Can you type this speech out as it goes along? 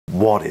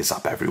What is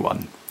up,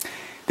 everyone?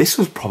 This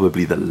was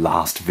probably the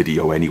last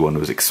video anyone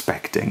was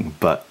expecting,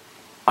 but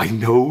I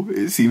know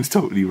it seems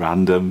totally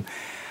random.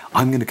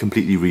 I'm going to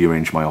completely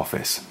rearrange my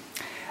office.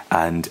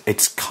 And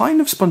it's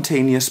kind of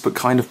spontaneous, but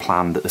kind of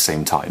planned at the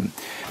same time.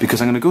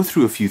 Because I'm going to go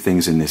through a few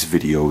things in this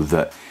video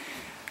that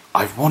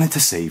I've wanted to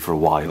say for a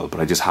while,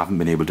 but I just haven't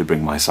been able to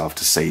bring myself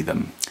to say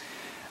them.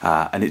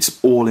 And it's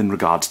all in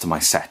regards to my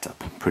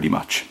setup, pretty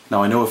much.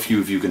 Now, I know a few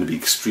of you are going to be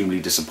extremely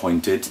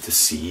disappointed to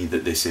see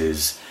that this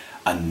is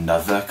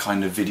another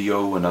kind of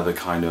video, another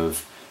kind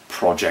of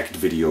project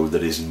video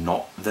that is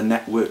not the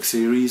network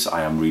series.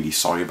 I am really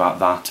sorry about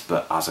that,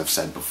 but as I've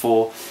said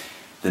before,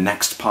 the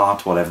next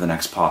part, whatever the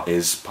next part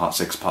is, part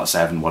 6, part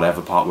 7,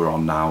 whatever part we're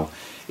on now,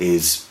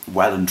 is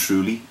well and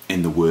truly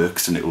in the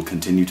works, and it will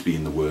continue to be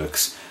in the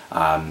works.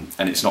 And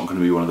it's not going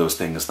to be one of those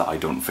things that I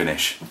don't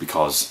finish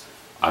because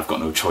I've got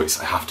no choice.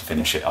 I have to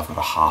finish it. I've got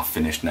a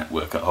half-finished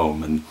network at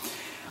home and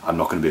I'm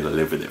not going to be able to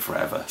live with it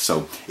forever.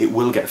 So it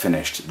will get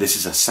finished. This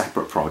is a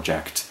separate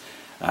project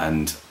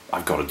and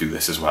I've got to do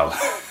this as well.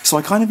 So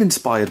I kind of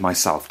inspired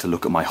myself to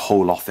look at my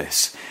whole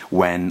office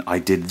when I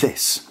did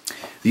this.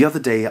 The other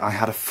day I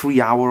had a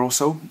free hour or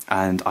so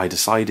and I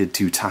decided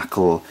to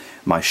tackle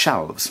my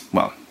shelves.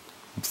 Well,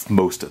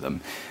 most of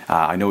them.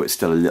 I know it's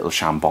still a little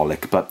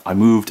shambolic, but I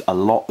moved a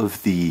lot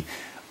of the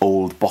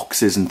old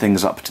boxes and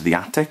things up to the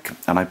attic,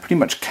 and I pretty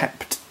much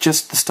kept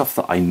just the stuff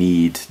that I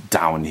need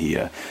down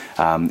here,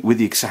 with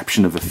the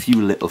exception of a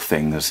few little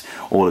things.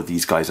 All of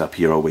these guys up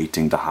here are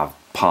waiting to have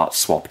parts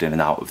swapped in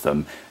and out of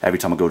them. Every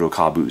time I go to a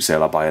car boot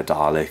sale I buy a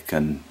Dalek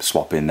and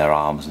swap in their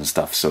arms and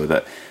stuff so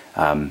that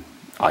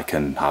I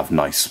can have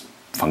nice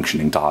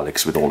functioning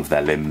Daleks with all of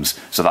their limbs.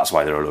 So that's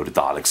why there are a load of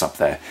Daleks up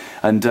there.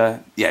 And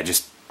yeah,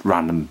 just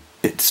random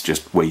bits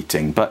just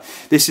waiting. But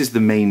this is the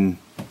main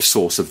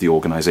source of the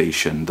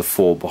organisation, the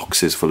 4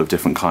 boxes full of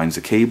different kinds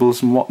of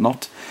cables and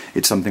whatnot.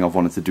 It's something I've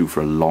wanted to do for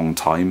a long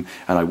time,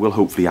 and I will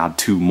hopefully add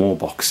 2 more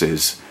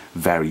boxes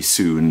very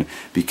soon,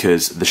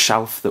 because the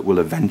shelf that will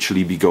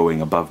eventually be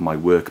going above my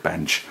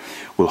workbench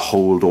will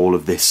hold all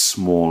of this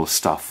small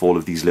stuff. All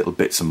of these little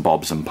bits and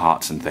bobs and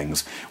parts and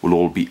things will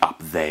all be up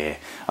there,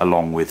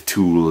 along with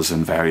tools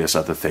and various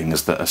other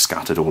things that are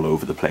scattered all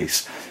over the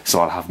place. So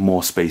I'll have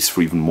more space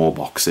for even more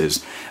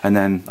boxes. And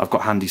then I've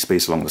got handy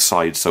space along the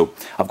side, so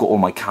I've got all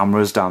my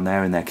cameras down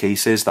there in their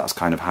cases. That's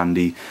kind of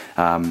handy.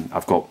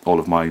 I've got all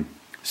of my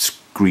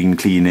screen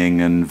cleaning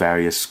and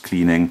various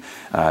cleaning.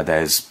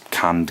 There's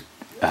canned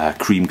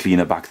cream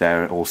cleaner back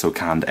there, also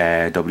canned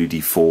air,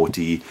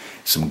 WD-40,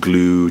 some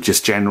glue,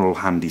 just general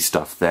handy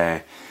stuff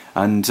there.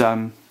 And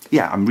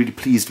yeah, I'm really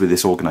pleased with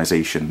this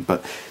organisation,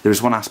 but there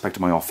is one aspect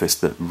of my office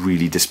that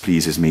really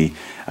displeases me,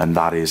 and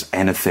that is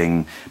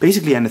anything,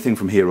 basically anything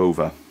from here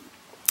over.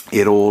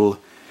 It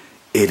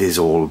is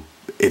all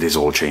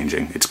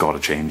changing. It's got to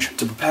change.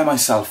 To prepare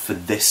myself for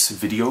this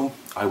video,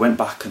 I went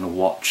back and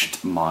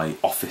watched my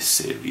Office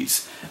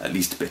series, at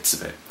least bits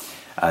of it,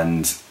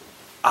 and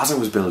as I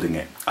was building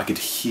it, I could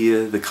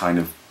hear the kind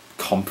of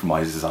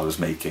compromises I was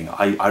making.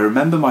 I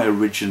remember my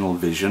original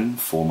vision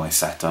for my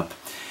setup,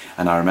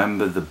 and I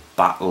remember the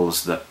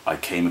battles that I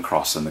came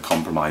across and the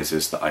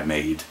compromises that I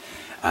made.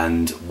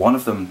 And one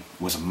of them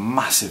was a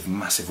massive,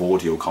 massive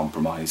audio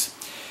compromise.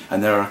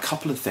 And there are a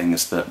couple of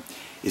things that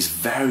is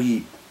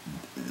very,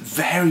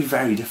 very,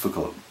 very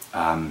difficult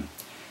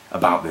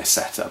about this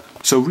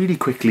setup. So really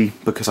quickly,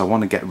 because I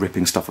want to get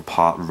ripping stuff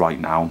apart right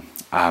now,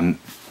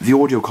 the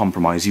audio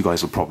compromise, you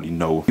guys will probably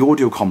know. The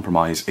audio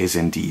compromise is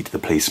indeed the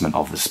placement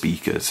of the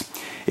speakers.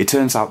 It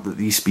turns out that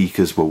these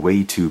speakers were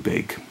way too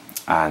big,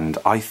 and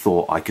I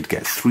thought I could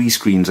get 3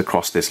 screens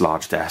across this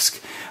large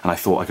desk, and I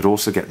thought I could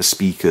also get the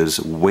speakers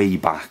way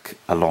back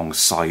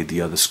alongside the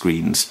other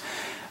screens.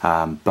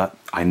 But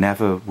I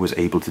never was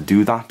able to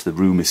do that. The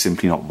room is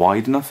simply not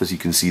wide enough. As you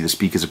can see, the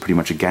speakers are pretty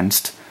much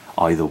against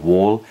either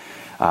wall.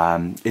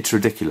 It's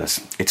ridiculous.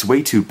 It's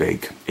way too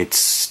big. It's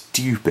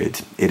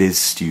stupid. It is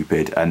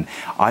stupid. And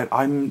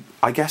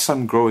I guess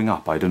I'm growing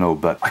up, I don't know,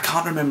 but I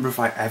can't remember if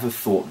I ever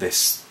thought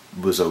this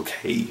was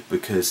okay,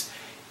 because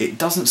it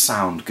doesn't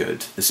sound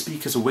good. The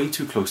speakers are way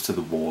too close to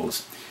the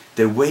walls.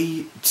 They're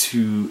way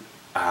too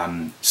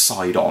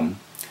side on,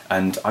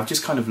 and I've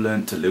just kind of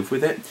learned to live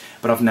with it,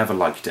 but I've never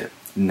liked it.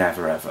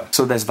 Never ever.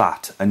 So there's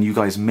that, and you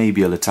guys may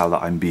be able to tell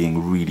that I'm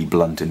being really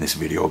blunt in this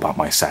video about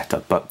my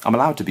setup, but I'm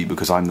allowed to be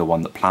because I'm the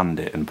one that planned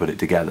it and put it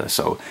together,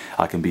 so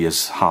I can be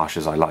as harsh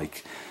as I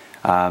like.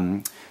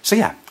 So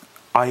yeah,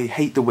 I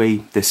hate the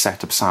way this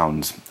setup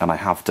sounds, and I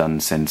have done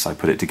since I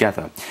put it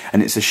together.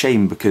 And it's a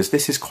shame because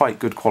this is quite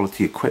good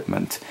quality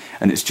equipment,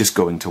 and it's just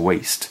going to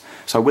waste.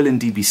 So I will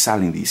indeed be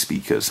selling these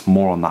speakers,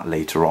 more on that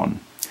later on.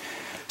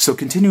 So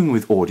continuing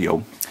with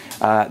audio,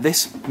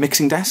 this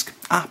mixing desk,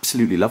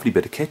 absolutely lovely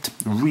bit of kit,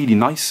 really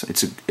nice.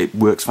 It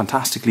works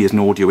fantastically as an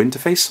audio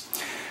interface,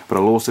 but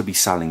I'll also be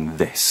selling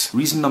this.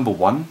 Reason number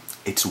 1,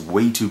 it's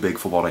way too big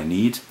for what I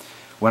need.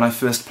 When I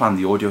first planned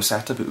the audio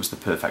setup, it was the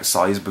perfect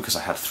size because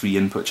I had 3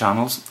 input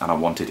channels and I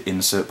wanted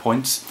insert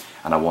points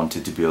and I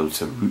wanted to be able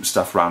to route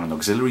stuff around an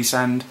auxiliary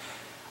send.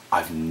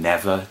 I've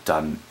never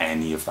done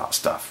any of that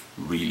stuff,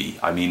 really.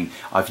 I mean,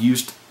 I've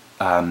used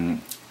a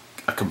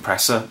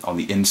compressor on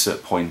the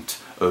insert point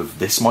of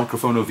this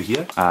microphone over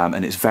here,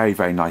 and it's very,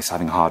 very nice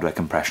having hardware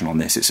compression on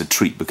this. It's a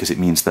treat because it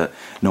means that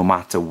no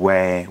matter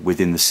where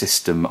within the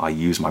system I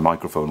use my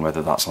microphone,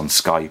 whether that's on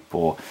Skype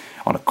or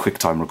on a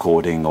QuickTime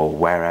recording or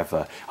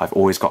wherever, I've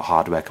always got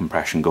hardware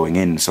compression going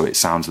in, so it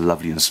sounds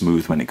lovely and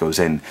smooth when it goes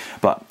in.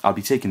 But I'll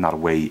be taking that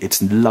away.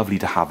 It's lovely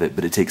to have it,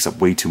 but it takes up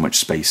way too much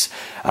space.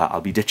 I'll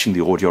be ditching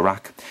the audio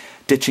rack.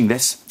 Ditching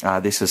this.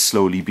 This has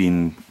slowly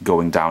been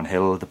going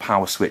downhill. The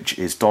power switch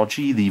is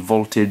dodgy. The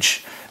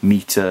voltage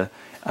meter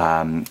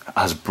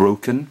has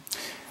broken.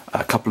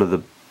 A couple of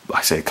the,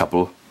 I say a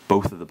couple,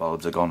 both of the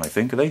bulbs are gone, I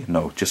think, are they?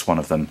 No, just one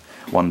of them.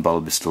 One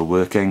bulb is still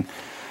working.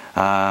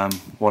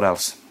 What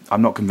else?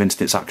 I'm not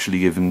convinced it's actually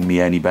giving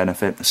me any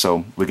benefit,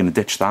 so we're going to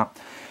ditch that.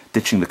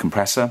 Ditching the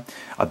compressor.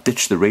 I've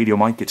ditched the radio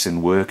mic, it's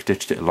in work,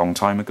 ditched it a long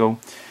time ago.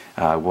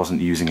 I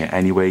wasn't using it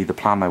anyway. The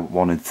plan I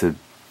wanted to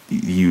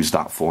use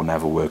that for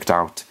never worked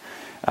out.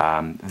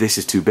 This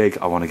is too big.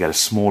 I want to get a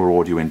smaller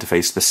audio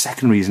interface. The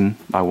second reason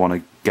I want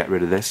to get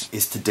rid of this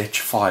is to ditch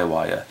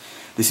Firewire.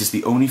 This is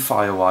the only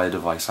Firewire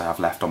device I have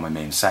left on my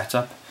main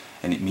setup,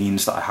 and it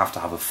means that I have to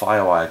have a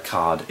Firewire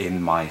card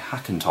in my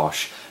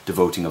Hackintosh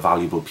devoting a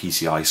valuable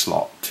PCI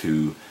slot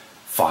to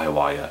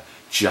Firewire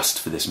just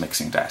for this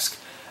mixing desk.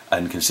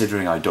 And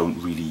considering I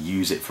don't really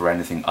use it for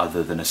anything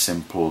other than a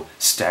simple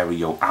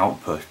stereo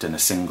output and a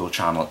single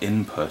channel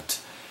input,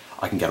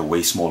 I can get a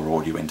way smaller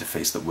audio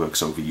interface that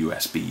works over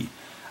USB,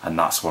 and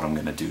that's what I'm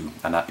going to do.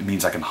 And that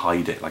means I can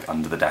hide it like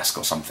under the desk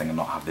or something and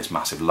not have this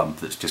massive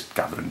lump that's just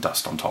gathering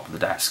dust on top of the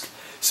desk.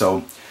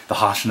 So the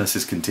harshness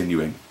is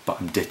continuing,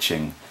 but I'm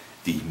ditching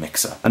the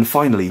mixer. And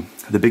finally,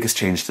 the biggest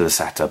change to the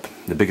setup,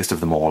 the biggest of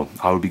them all,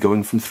 I will be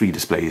going from 3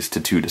 displays to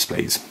 2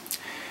 displays.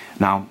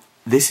 Now,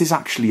 this is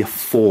actually a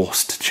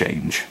forced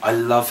change. I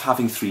love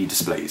having 3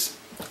 displays.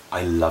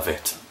 I love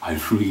it. I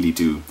really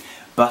do.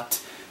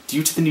 But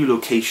due to the new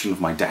location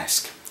of my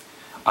desk,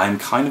 I'm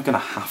kind of going to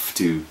have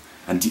to,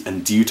 and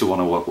due to what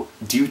I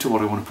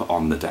want to put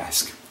on the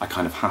desk, I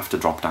kind of have to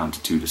drop down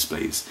to 2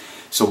 displays.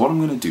 So what I'm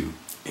going to do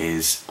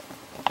is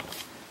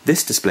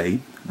this display,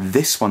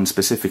 this one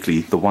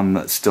specifically, the one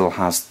that still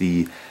has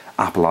the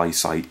Apple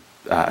EyeSight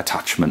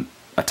attachment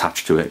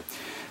attached to it,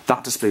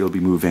 that display will be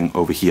moving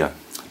over here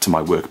to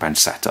my workbench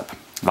setup.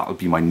 That will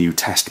be my new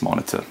test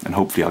monitor, and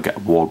hopefully I'll get a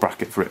wall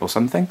bracket for it or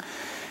something.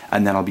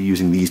 And then I'll be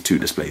using these 2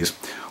 displays.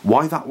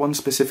 Why that one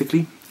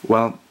specifically?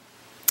 Well,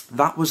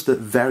 that was the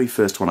very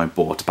first one I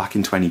bought back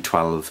in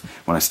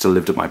 2012 when I still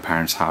lived at my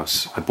parents'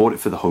 house. I bought it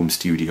for the home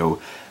studio,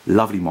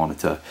 lovely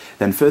monitor.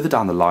 Then further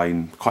down the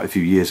line, quite a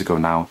few years ago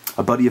now,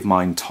 a buddy of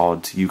mine,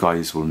 Todd, you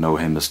guys will know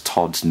him as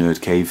Todd's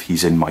Nerd Cave.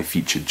 He's in my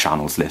featured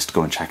channels list.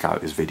 Go and check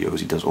out his videos.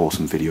 He does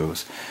awesome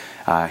videos.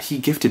 He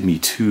gifted me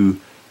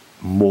 2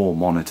 more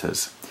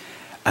monitors,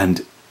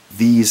 and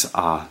these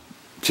are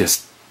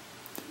just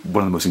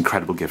one of the most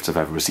incredible gifts I've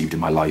ever received in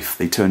my life.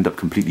 They turned up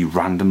completely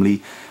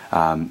randomly.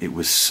 It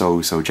was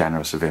so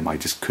generous of him. I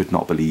just could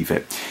not believe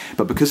it.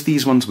 But because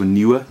these ones were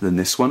newer than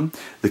this one,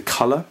 the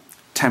colour,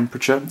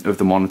 temperature of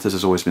the monitors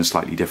has always been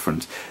slightly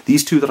different.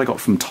 These 2 that I got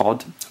from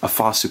Todd are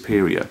far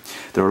superior.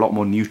 They're a lot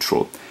more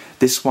neutral.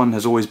 This one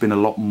has always been a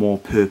lot more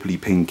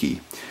purpley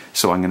pinky.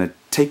 So I'm going to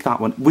take that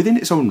one. Within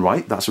its own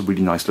right, that's a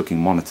really nice looking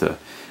monitor.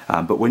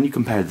 But when you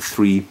compare the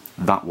 3,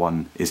 that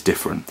one is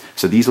different.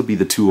 So these will be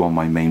the 2 on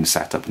my main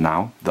setup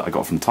now that I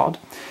got from Todd,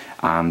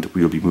 and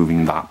we'll be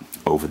moving that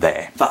over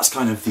there. That's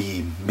kind of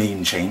the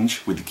main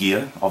change with the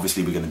gear.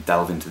 Obviously we're going to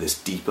delve into this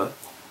deeper,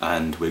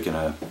 and we're going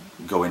to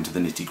go into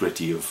the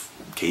nitty-gritty of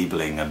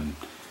cabling and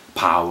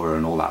power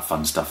and all that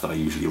fun stuff that I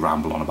usually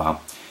ramble on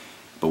about.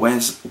 But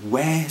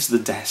where's the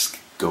desk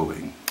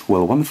going?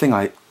 Well, one thing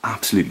I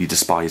absolutely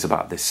despise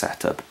about this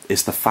setup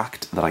is the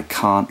fact that I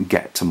can't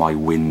get to my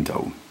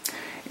window.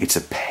 It's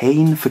a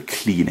pain for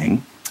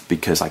cleaning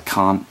because I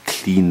can't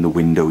clean the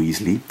window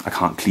easily. I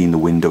can't clean the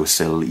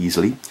windowsill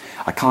easily.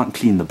 I can't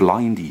clean the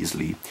blind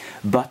easily.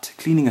 But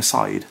cleaning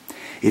aside,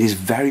 it is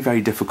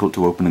very difficult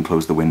to open and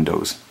close the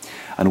windows.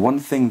 And one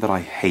thing that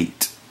I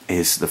hate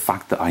is the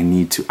fact that I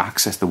need to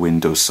access the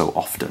windows so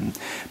often,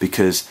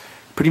 because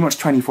pretty much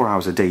 24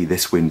 hours a day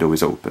this window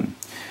is open.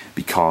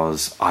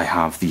 Because I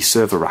have the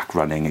server rack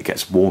running, it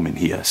gets warm in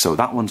here, so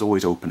that one's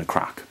always open a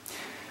crack.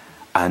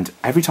 And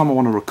every time I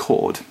want to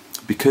record,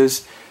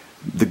 because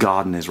the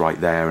garden is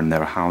right there and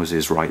there are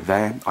houses right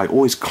there, I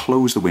always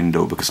close the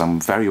window because I'm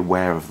very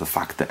aware of the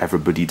fact that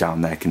everybody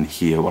down there can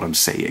hear what I'm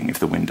saying if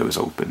the window is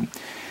open.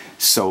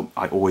 So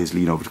I always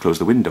lean over to close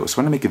the window. So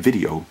when I make a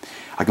video,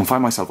 I can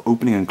find myself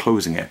opening and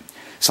closing it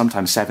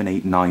sometimes 7,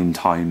 8, 9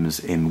 times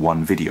in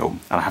one video,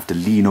 and I have to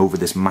lean over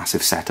this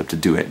massive setup to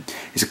do it.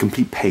 It's a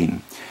complete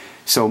pain.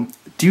 So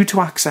due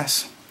to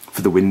access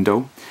for the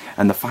window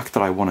and the fact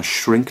that I want to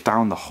shrink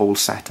down the whole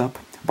setup,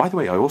 by the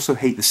way, I also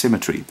hate the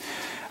symmetry.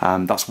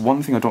 That's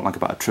one thing I don't like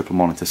about a triple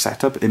monitor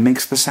setup. It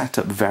makes the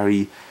setup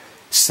very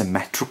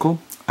symmetrical,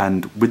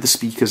 and with the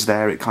speakers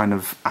there, it kind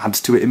of adds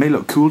to it. It may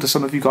look cool to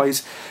some of you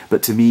guys,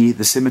 but to me,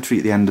 the symmetry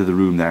at the end of the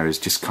room there is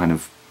just kind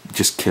of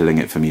just killing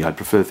it for me. I'd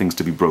prefer things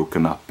to be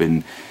broken up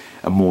in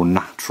a more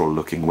natural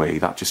looking way.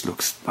 That just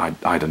looks,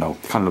 I don't know,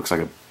 kind of looks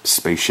like a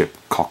spaceship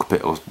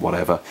cockpit or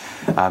whatever.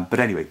 But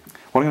anyway,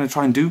 what I'm going to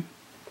try and do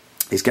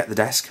is get the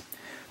desk,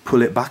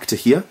 pull it back to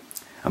here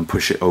and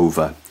push it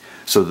over,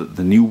 so that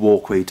the new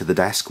walkway to the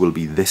desk will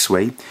be this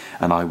way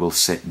and I will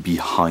sit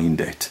behind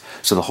it.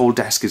 So the whole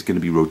desk is going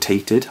to be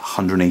rotated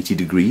 180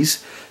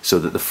 degrees so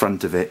that the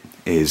front of it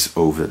is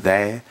over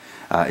there.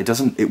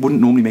 It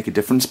wouldn't normally make a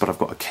difference, but I've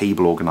got a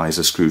cable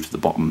organizer screwed to the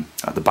bottom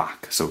at the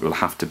back, so it will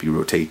have to be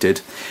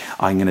rotated.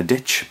 I'm going to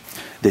ditch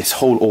this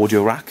whole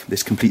audio rack.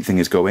 This complete thing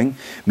is going,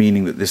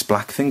 meaning that this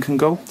black thing can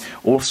go.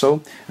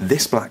 Also,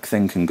 this black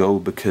thing can go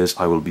because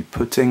I will be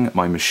putting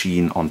my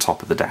machine on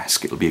top of the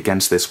desk. It'll be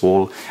against this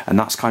wall, and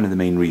that's kind of the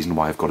main reason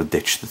why I've got to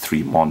ditch the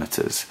 3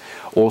 monitors.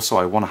 Also,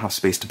 I want to have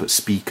space to put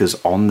speakers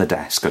on the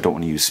desk. I don't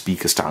want to use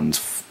speaker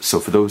stands.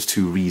 So for those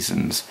 2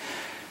 reasons,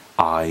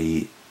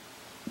 I'm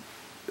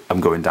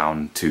going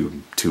down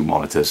to 2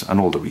 monitors,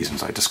 and all the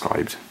reasons I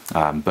described.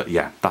 But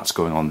yeah, that's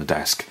going on the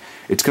desk.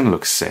 It's going to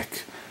look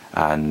sick,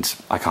 and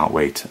I can't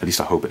wait. At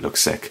least I hope it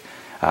looks sick.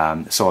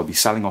 So I'll be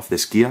selling off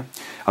this gear.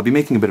 I'll be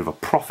making a bit of a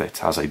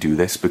profit as I do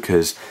this,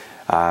 because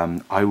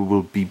I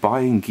will be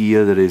buying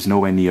gear that is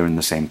nowhere near in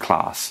the same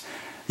class.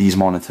 These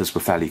monitors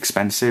were fairly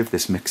expensive.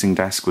 This mixing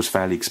desk was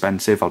fairly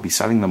expensive. I'll be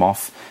selling them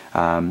off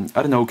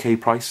at an okay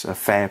price, a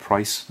fair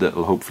price that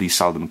will hopefully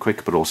sell them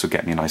quick but also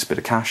get me a nice bit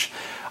of cash.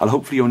 I'll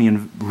hopefully only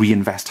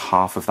reinvest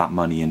half of that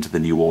money into the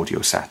new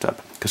audio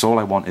setup, because all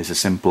I want is a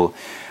simple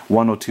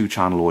 1 or 2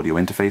 channel audio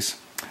interface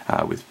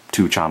with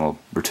 2 channel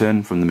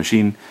return from the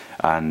machine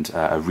and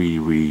a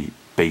really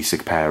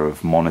basic pair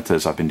of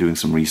monitors. I've been doing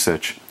some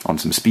research on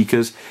some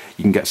speakers.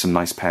 You can get some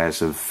nice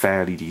pairs of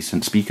fairly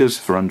decent speakers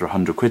for under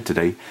 100 quid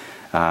today.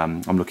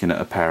 I'm looking at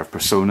a pair of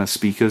Persona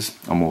speakers.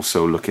 I'm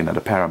also looking at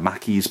a pair of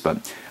Mackies,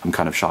 but I'm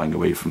kind of shying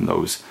away from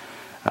those.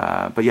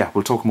 But yeah,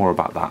 we'll talk more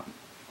about that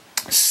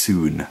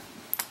soon.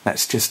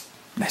 Let's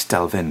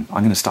delve in.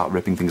 I'm going to start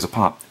ripping things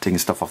apart, taking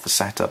stuff off the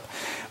setup.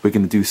 We're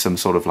going to do some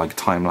sort of like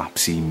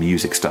time-lapsey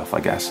music stuff, I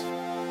guess.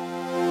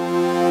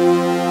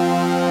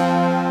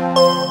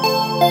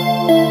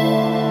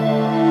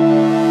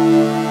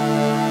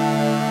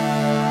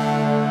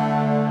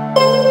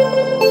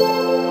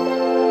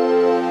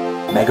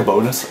 Mega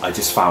bonus, I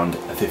just found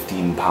a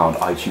 £15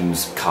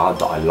 iTunes card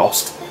that I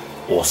lost.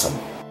 Awesome.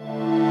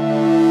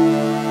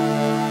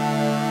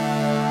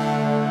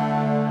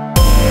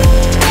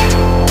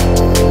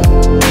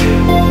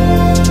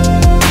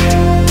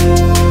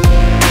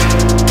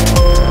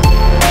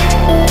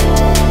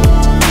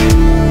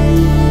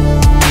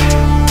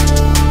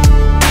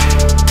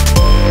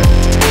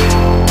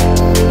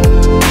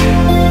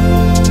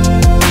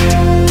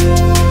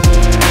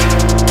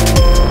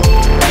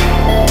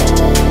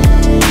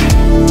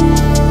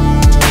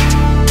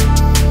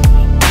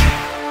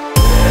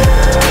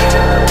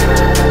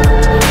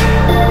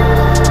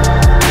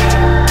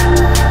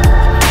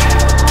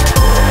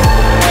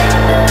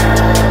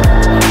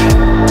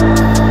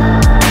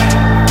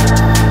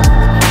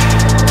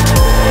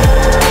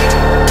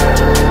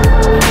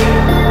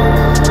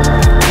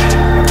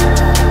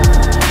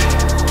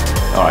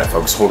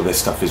 All of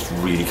this stuff is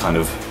really kind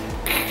of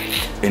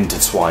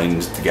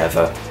intertwined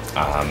together.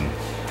 I'm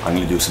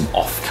going to do some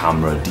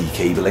off-camera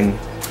decabling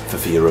for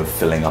fear of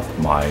filling up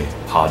my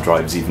hard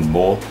drives even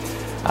more.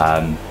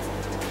 Yeah,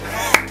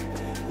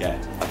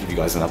 I'll give you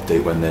guys an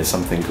update when there's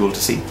something cool to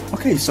see.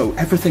 Okay, so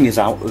everything is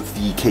out of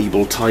the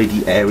cable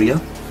tidy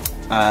area.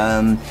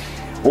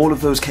 All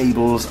of those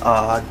cables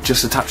are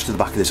just attached to the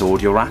back of this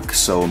audio rack,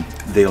 so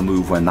they'll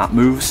move when that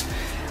moves.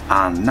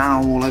 And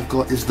now all I've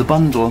got is the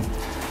bundle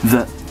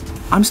that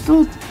I'm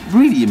still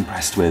really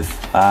impressed with.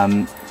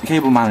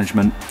 Cable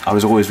management, I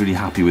was always really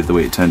happy with the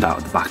way it turned out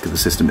at the back of the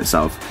system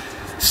itself.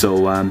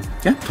 So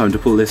yeah, time to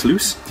pull this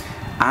loose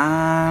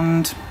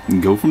and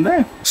go from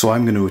there. So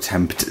I'm going to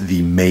attempt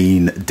the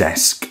main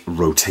desk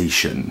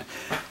rotation.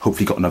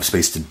 Hopefully got enough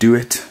space to do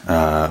it.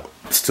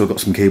 Still got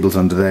some cables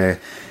under there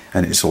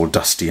and it's all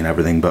dusty and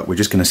everything, but we're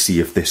just going to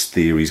see if this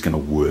theory is going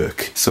to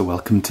work. So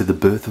welcome to the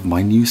birth of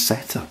my new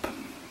setup.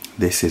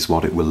 This is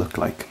what it will look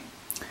like.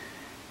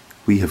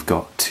 We have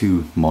got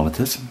 2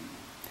 monitors.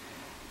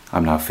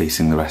 I'm now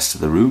facing the rest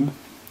of the room.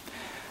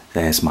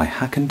 There's my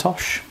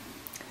Hackintosh,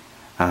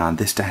 and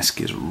this desk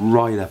is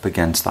right up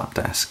against that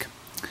desk.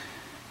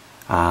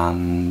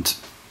 And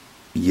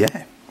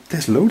yeah,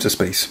 there's loads of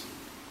space,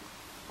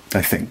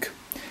 I think.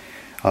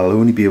 I'll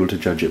only be able to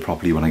judge it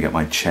properly when I get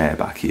my chair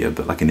back here,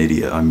 but like an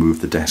idiot I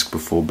moved the desk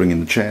before bringing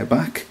the chair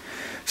back,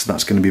 so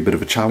that's going to be a bit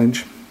of a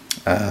challenge.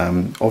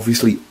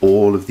 Obviously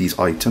all of these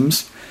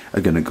items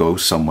are going to go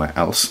somewhere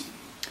else,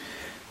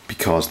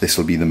 because this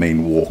will be the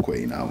main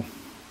walkway now.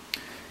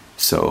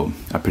 So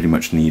I pretty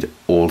much need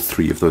all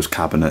 3 of those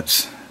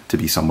cabinets to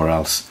be somewhere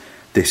else.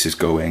 This is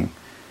going,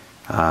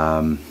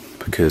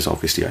 because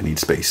obviously I need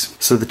space.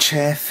 So the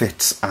chair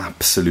fits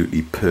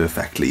absolutely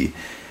perfectly.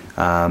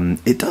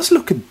 It does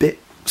look a bit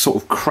sort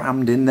of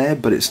crammed in there,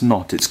 but it's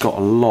not. It's got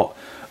a lot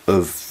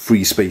of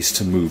free space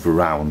to move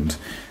around.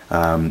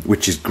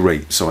 which is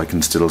great, so I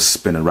can still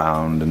spin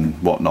around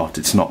and whatnot.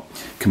 It's not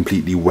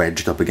completely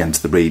wedged up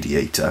against the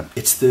radiator.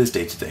 It's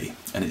Thursday today,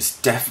 and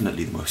it's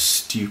definitely the most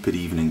stupid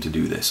evening to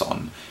do this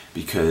on,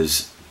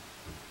 because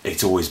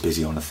it's always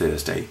busy on a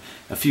Thursday.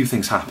 A few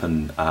things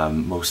happen,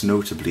 most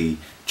notably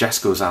Jess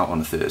goes out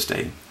on a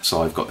Thursday,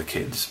 so I've got the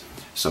kids.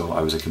 So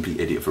I was a complete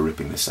idiot for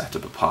ripping this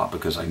setup apart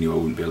because I knew I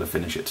wouldn't be able to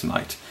finish it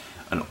tonight.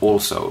 And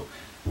also,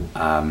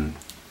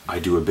 I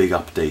do a big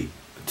update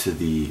to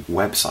the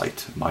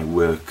website, my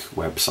work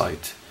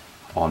website,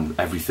 on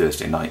every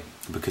Thursday night,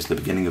 because the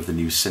beginning of the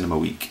new cinema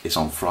week is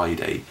on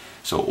Friday,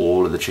 so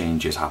all of the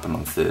changes happen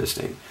on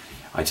Thursday.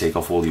 I take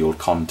off all the old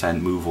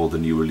content, move all the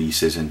new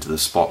releases into the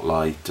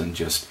spotlight, and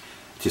just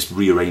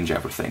rearrange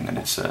everything, and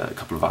it's a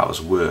couple of hours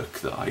work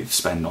that I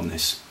spend on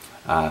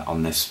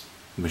this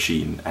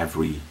machine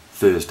every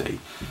Thursday,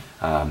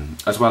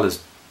 as well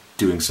as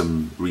doing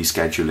some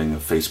rescheduling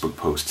of Facebook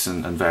posts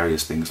and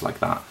various things like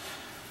that.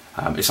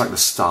 It's like the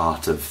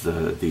start of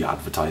the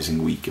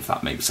advertising week, if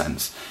that makes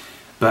sense.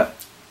 But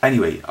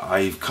anyway,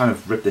 I've kind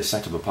of ripped this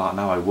setup apart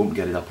now. I won't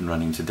get it up and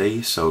running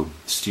today, so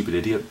stupid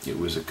idiot. It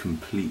was a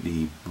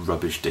completely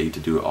rubbish day to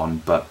do it on,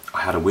 but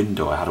I had a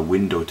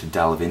window to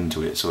delve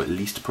into it, so at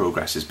least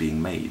progress is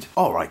being made.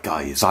 Alright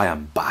guys, I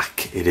am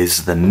back. It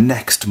is the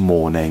next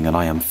morning and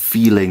I am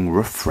feeling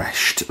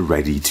refreshed,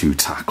 ready to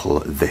tackle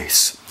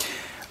this.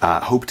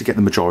 Hope to get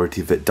the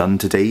majority of it done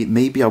today.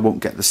 Maybe I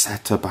won't get the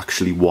setup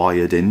actually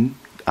wired in,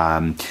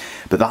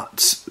 but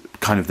that's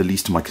kind of the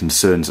least of my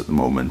concerns at the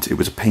moment. It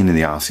was a pain in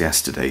the arse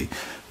yesterday,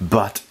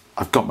 but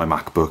I've got my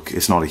MacBook.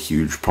 It's not a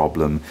huge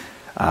problem.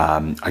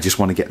 I just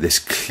want to get this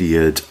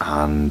cleared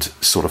and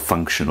sort of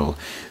functional.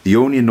 The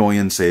only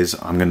annoyance is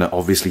I'm going to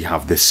obviously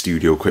have this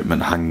studio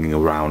equipment hanging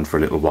around for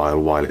a little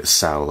while it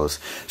sells.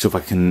 So if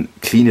I can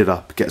clean it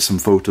up, get some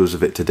photos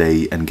of it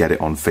today and get it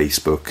on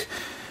Facebook,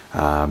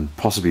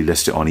 possibly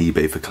list it on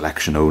eBay for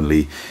collection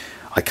only.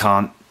 I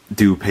can't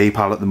do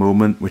PayPal at the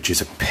moment, which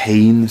is a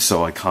pain,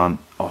 so I can't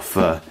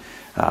offer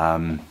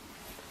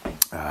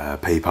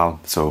PayPal,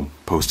 so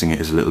posting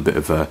it is a little bit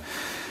of an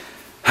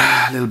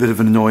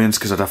annoyance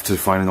because I'd have to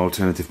find an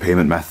alternative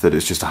payment method.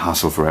 It's just a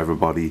hassle for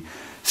everybody.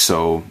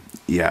 So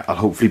yeah, I'll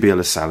hopefully be able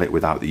to sell it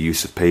without the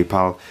use of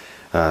PayPal.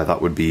 That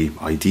would be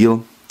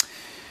ideal.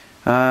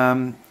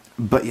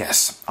 But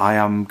yes, I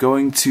am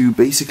going to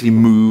basically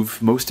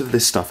move most of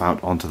this stuff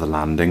out onto the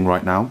landing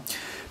right now,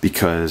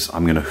 because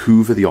I'm going to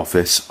hoover the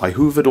office. I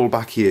hoovered all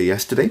back here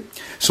yesterday,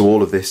 so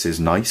all of this is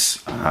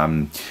nice,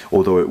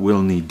 although it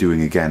will need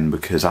doing again,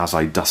 because as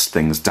I dust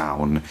things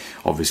down,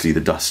 obviously the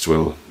dust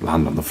will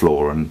land on the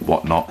floor and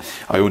whatnot.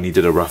 I only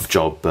did a rough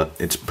job, but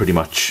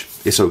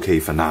it's okay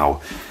for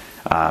now.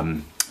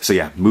 So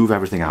yeah, move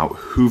everything out,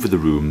 hoover the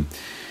room,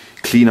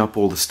 clean up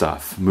all the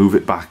stuff, move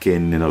it back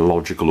in a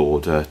logical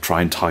order,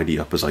 try and tidy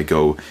up as I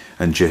go,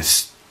 and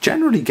just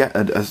generally get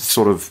a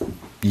sort of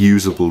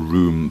usable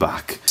room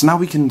back. So now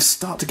we can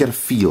start to get a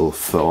feel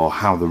for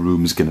how the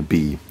room's going to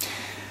be.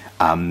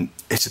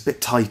 It's a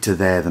bit tighter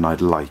there than I'd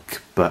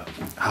like, but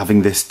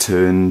having this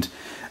turned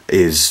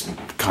is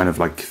kind of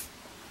like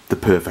the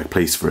perfect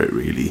place for it,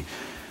 really.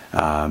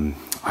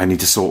 I need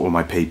to sort all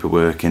my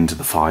paperwork into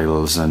the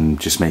files and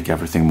just make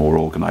everything more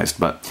organised,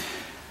 but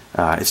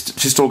it's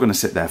just all going to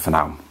sit there for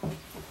now.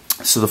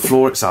 So the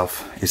floor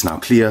itself is now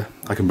clear.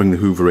 I can bring the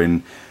hoover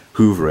in,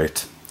 hoover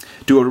it,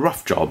 do a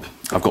rough job.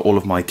 I've got all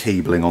of my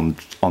cabling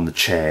on the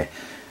chair.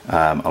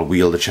 I'll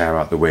wheel the chair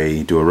out the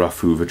way, do a rough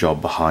hoover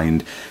job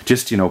behind,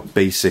 just, you know,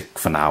 basic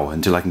for now,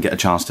 until I can get a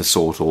chance to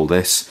sort all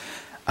this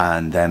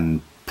and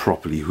then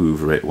properly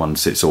hoover it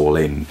once it's all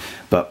in.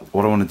 But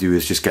what I want to do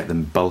is just get the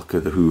bulk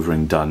of the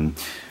hoovering done.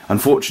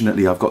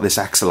 Unfortunately, I've got this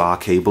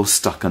XLR cable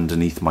stuck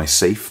underneath my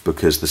safe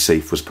because the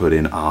safe was put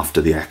in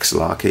after the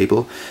XLR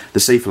cable. The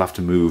safe will have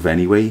to move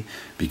anyway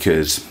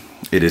because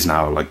it is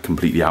now like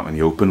completely out in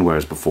the open,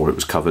 whereas before it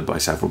was covered by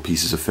several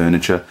pieces of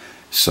furniture.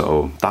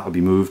 So that'll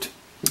be moved.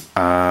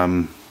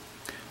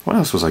 What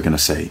else was I going to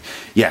say?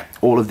 Yeah,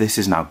 all of this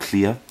is now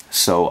clear,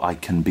 so I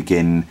can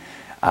begin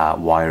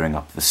wiring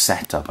up the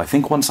setup. I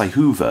think once I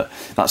hoover,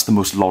 that's the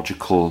most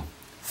logical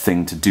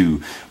thing to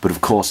do, but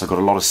of course I've got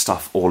a lot of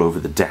stuff all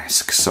over the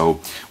desk, so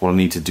what I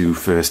need to do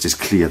first is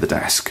clear the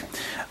desk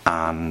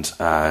and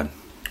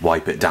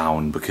wipe it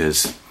down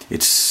because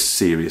it's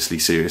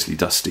seriously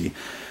dusty.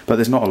 But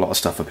there's not a lot of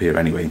stuff up here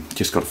anyway,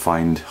 just got to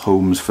find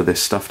homes for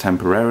this stuff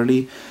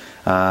temporarily.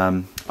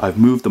 I've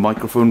moved the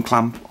microphone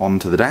clamp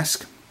onto the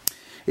desk.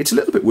 It's a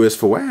little bit worse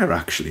for wear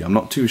actually. I'm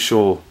not too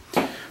sure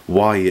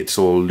why it's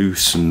all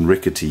loose and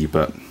rickety,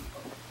 but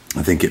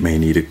I think it may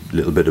need a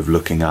little bit of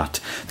looking at.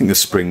 I think the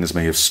springs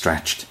may have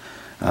stretched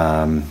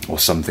or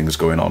something's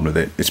going on with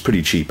it. It's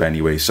pretty cheap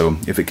anyway, so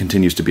if it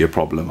continues to be a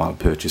problem, I'll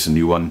purchase a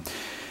new one.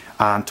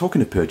 And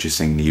talking of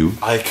purchasing new,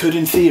 I could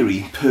in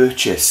theory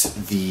purchase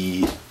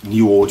the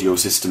new audio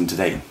system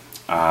today.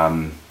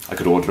 I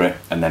could order it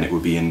and then it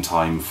would be in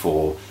time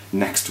for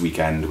next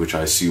weekend, which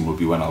I assume will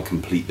be when I'll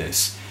complete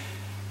this.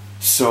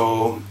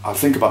 So I'll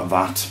think about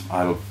that.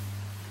 I'll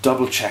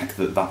double check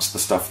that that's the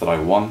stuff that I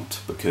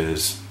want,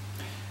 because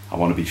I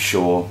want to be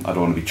sure. I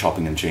don't want to be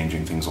chopping and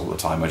changing things all the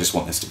time. I just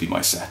want this to be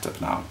my setup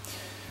now.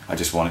 I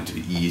just want it to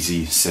be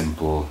easy,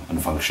 simple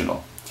and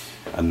functional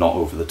and not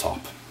over the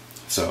top.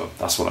 So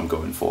that's what I'm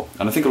going for.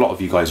 And I think a lot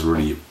of you guys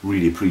really,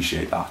 really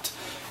appreciate that.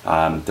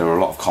 There were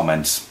a lot of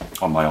comments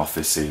on my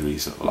Office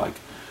series that were like,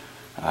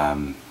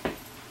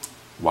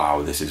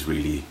 wow, this is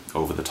really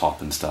over the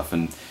top and stuff.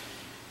 And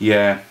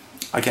yeah,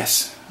 I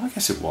guess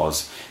it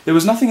was. There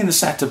was nothing in the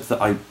setup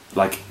that I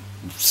like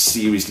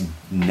seriously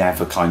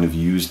never kind of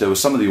used. There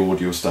was some of the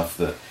audio stuff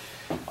that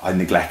I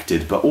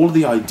neglected, but all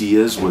the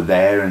ideas were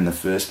there in the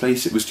first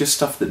place. It was just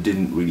stuff that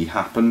didn't really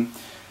happen.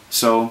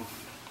 So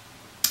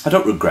I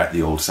don't regret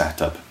the old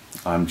setup.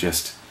 I'm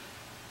just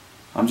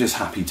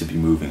happy to be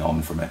moving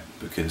on from it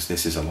because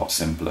this is a lot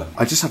simpler.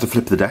 I just had to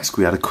flip the desk.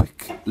 We had a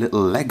quick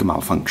little leg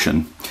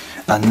malfunction,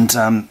 and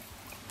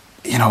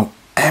you know,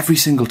 every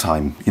single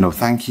time, you know,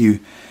 thank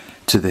you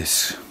to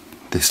this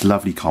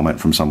lovely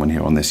comment from someone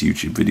here on this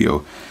YouTube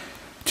video.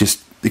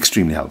 Just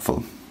extremely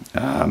helpful.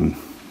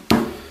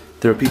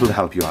 There are people to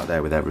help you out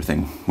there with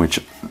everything, which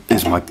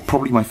is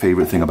probably my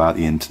favourite thing about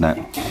the internet.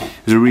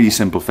 It was a really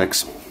simple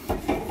fix,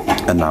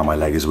 and now my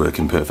leg is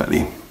working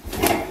perfectly.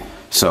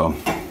 So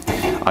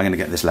I'm going to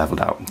get this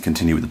leveled out and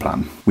continue with the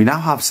plan. We now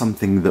have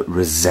something that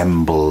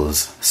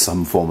resembles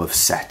some form of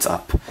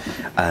setup,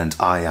 and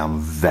I am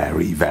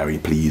very, very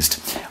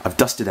pleased. I've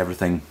dusted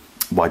everything,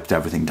 wiped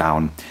everything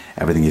down.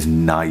 Everything is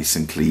nice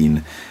and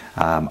clean.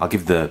 I'll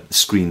give the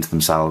screens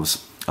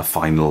themselves a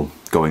final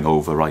going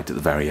over right at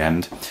the very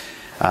end.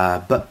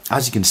 But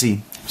as you can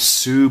see,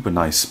 super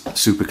nice,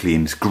 super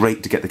clean. It's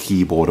great to get the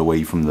keyboard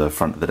away from the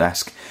front of the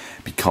desk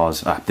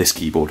because, this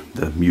keyboard,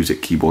 the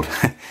music keyboard,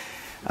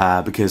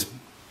 because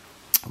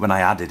when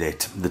I added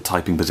it, the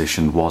typing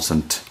position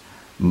wasn't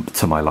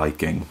to my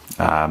liking.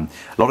 A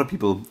lot of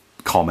people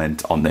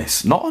comment on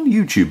this, not on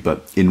YouTube,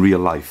 but in real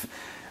life,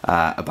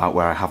 about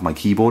where I have my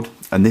keyboard.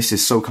 And this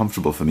is so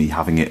comfortable for me,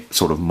 having it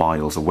sort of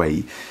miles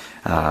away.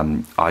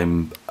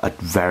 I'm a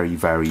very,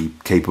 very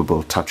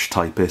capable touch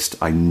typist.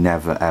 I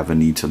never ever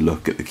need to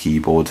look at the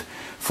keyboard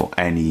for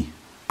any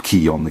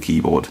key on the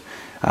keyboard.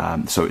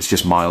 So it's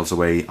just miles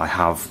away. I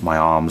have my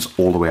arms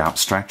all the way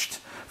outstretched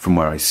from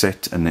where I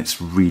sit, and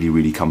it's really,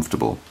 really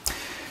comfortable.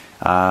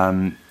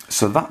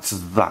 So that's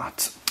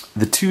that.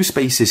 The two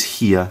spaces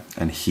here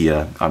and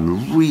here,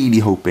 I'm really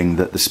hoping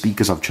that the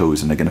speakers I've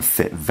chosen are going to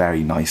fit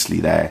very nicely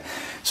there.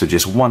 So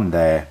just one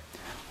there,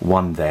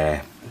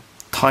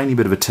 tiny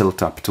bit of a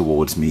tilt up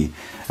towards me,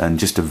 and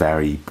just a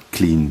very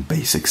clean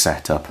basic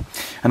setup.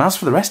 And as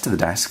for the rest of the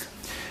desk,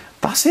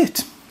 that's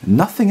it.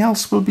 Nothing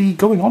else will be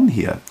going on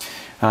here.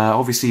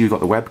 Obviously we've got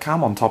the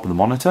webcam on top of the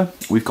monitor.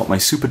 We've got my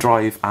super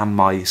drive and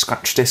my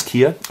scratch disc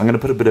here. I'm going to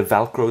put a bit of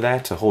Velcro there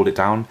to hold it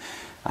down.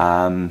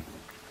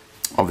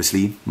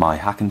 Obviously my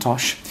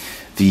Hackintosh,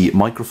 the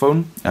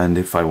microphone, and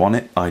if I want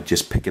it, I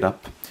just pick it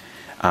up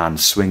and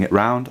swing it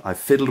round. I've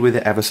fiddled with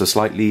it ever so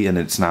slightly and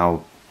it's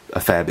now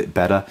a fair bit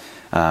better.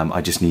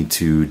 I just need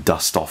to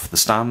dust off the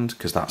stand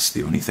because that's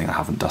the only thing I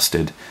haven't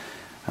dusted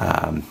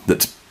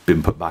that's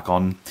been put back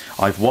on.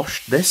 I've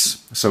washed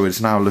this, so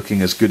it's now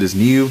looking as good as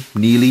new,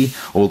 nearly,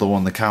 although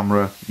on the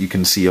camera you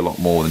can see a lot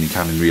more than you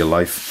can in real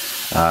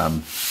life.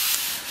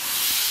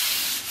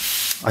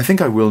 I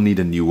think I will need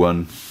a new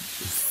one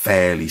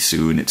fairly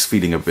soon. It's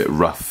feeling a bit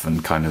rough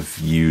and kind of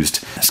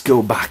used. Let's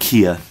go back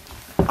here.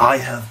 I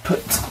have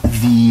put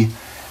the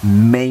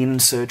main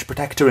surge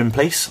protector in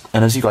place,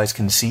 and as you guys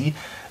can see,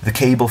 the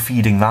cable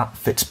feeding that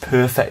fits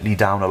perfectly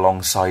down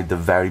alongside the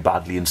very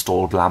badly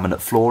installed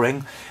laminate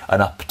flooring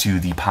and up to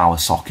the power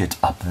socket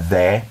up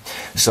there.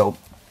 So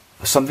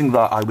something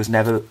that I was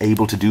never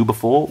able to do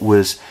before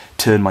was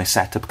turn my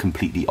setup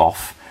completely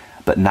off,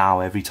 but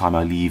now every time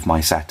I leave my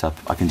setup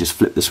I can just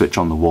flip the switch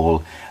on the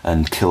wall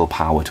and kill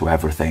power to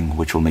everything,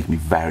 which will make me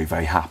very,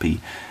 very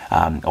happy.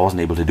 I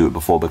wasn't able to do it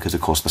before because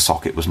of course the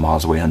socket was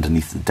miles away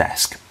underneath the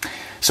desk.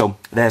 So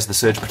there's the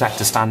surge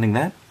protector standing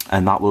there,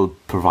 and that will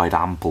provide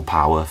ample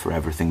power for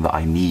everything that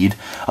I need,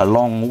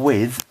 along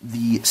with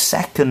the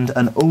second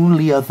and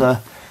only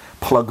other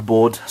plug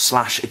board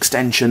 /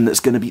 extension that's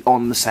going to be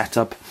on the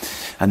setup,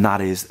 and that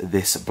is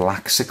this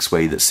black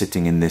 6-way that's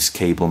sitting in this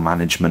cable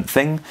management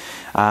thing.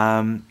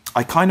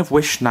 I kind of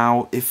wish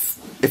now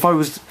if I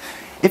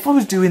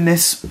was doing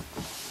this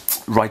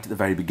right at the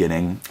very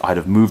beginning, I'd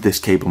have moved this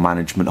cable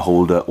management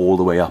holder all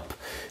the way up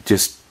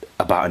just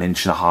about 1.5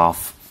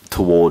 inches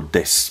toward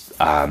this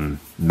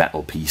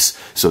metal piece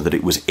so that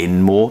it was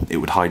in more. It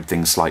would hide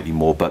things slightly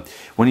more, but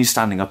when you're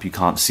standing up you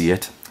can't see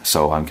it,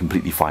 so I'm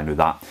completely fine with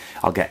that.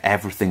 I'll get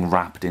everything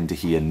wrapped into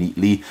here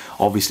neatly.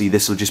 Obviously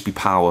this will just be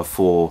power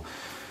for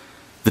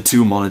the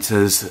two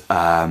monitors,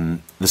 the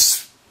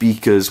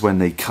speakers when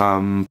they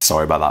come.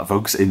 Sorry about that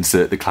folks,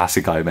 insert the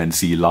classic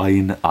IMNC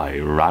line. I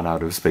ran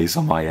out of space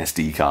on my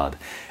SD card.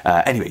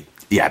 Anyway,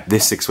 yeah,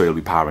 this 6-way will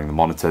be powering the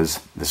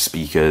monitors, the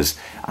speakers,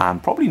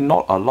 and probably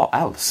not a lot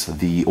else.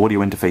 The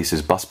audio interface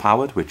is bus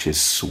powered, which is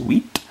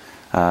sweet.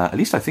 At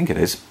least I think it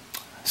is.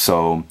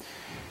 So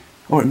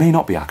Or it may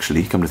not be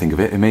actually, come to think of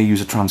it, it may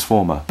use a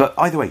transformer. But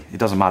either way, it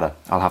doesn't matter.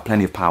 I'll have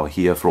plenty of power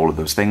here for all of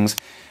those things.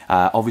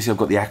 Obviously I've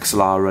got the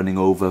XLR running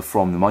over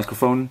from the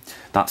microphone.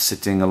 That's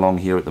sitting along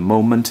here at the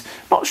moment.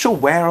 Not sure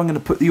where I'm going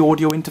to put the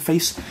audio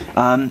interface.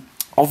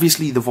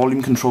 Obviously the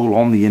volume control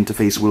on the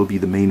interface will be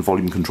the main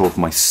volume control for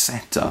my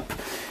setup.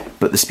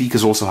 But the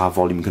speakers also have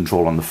volume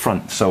control on the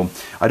front. So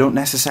I don't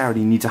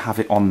necessarily need to have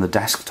it on the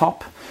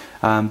desktop.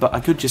 But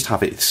I could just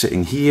have it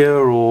sitting here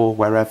or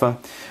wherever.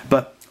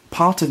 But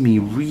part of me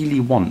really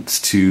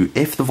wants to,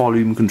 if the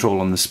volume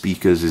control on the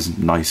speakers is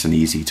nice and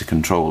easy to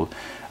control,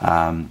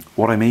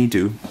 what I may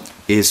do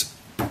is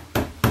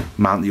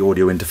mount the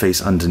audio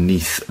interface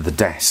underneath the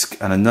desk.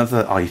 And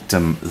another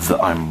item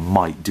that I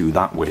might do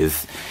that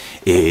with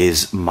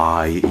is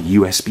my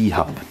USB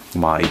hub,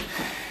 my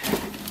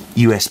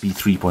USB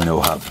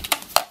 3.0 hub,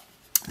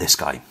 this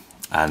guy.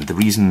 And the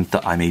reason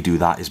that I may do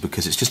that is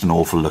because it's just an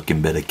awful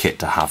looking bit of kit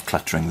to have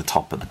cluttering the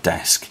top of the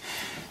desk.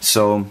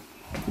 So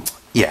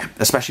yeah,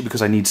 especially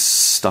because I need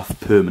stuff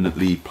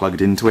permanently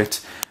plugged into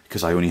it,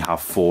 because I only have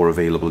 4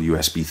 available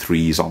USB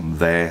 3s on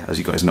there. As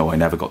you guys know, I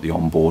never got the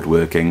onboard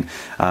working.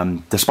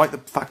 Despite the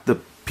fact that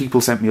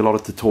people sent me a lot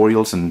of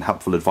tutorials and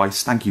helpful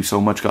advice, thank you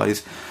so much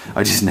guys,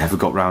 I just never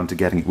got round to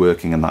getting it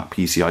working, and that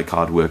PCI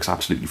card works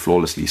absolutely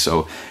flawlessly,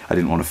 so I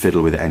didn't want to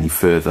fiddle with it any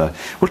further.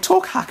 We'll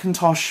talk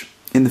Hackintosh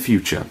in the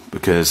future,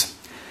 because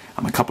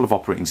I'm a couple of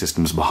operating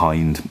systems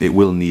behind. It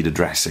will need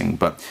addressing,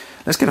 but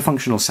let's get a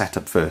functional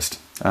setup first.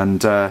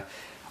 And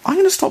I'm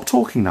going to stop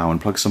talking now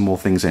and plug some more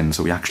things in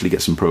so we actually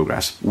get some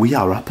progress. We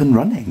are up and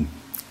running.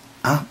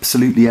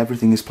 Absolutely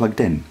everything is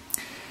plugged in.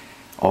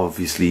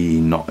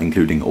 Obviously not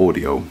including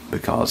audio,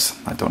 because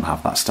I don't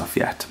have that stuff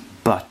yet.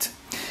 But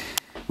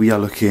we are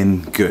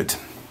looking good.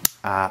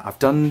 I've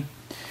done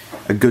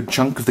a good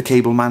chunk of the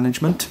cable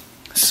management.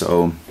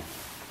 So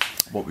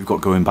what we've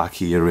got going back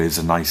here is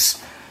a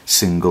nice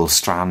single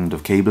strand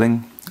of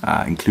cabling,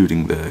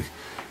 including the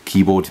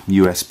keyboard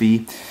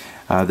USB.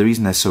 The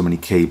reason there's so many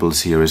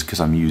cables here is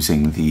because I'm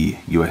using the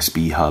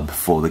USB hub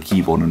for the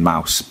keyboard and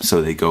mouse,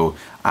 so they go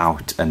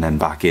out and then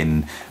back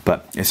in,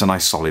 but it's a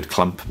nice solid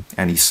clump.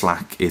 Any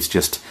slack is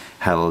just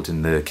held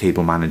in the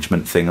cable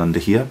management thing under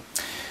here.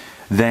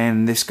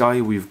 Then this guy,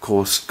 we've of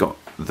course got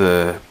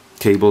the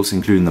cables,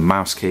 including the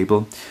mouse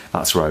cable.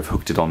 That's where I've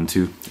hooked it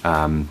onto.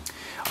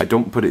 I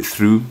don't put it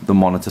through the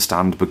monitor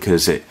stand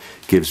because it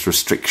gives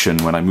restriction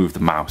when I move the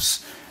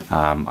mouse.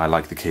 I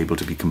like the cable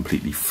to be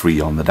completely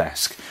free on the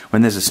desk.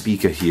 When there's a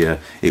speaker here,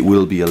 it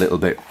will be a little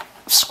bit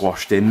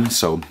squashed in,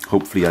 so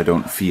hopefully I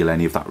don't feel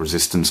any of that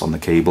resistance on the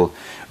cable.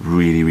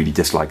 Really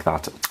dislike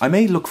that. I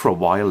may look for a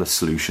wireless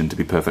solution, to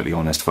be perfectly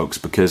honest folks,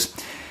 because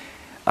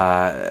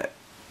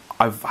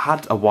I've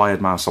had a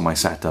wired mouse on my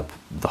setup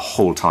the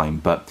whole time,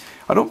 but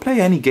I don't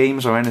play any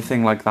games or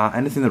anything like that,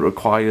 anything that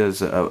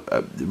requires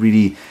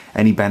really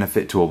any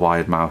benefit to a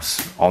wired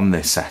mouse on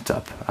this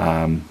setup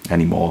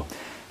anymore.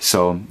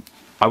 So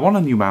I want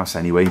a new mouse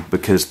anyway,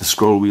 because the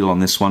scroll wheel on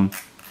this one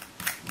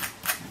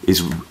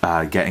is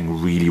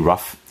getting really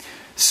rough.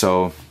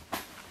 So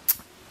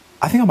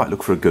I think I might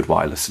look for a good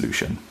wireless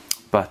solution.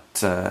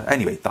 But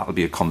anyway, that'll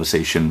be a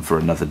conversation for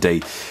another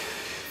day.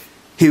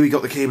 Here we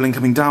got the cabling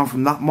coming down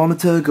from that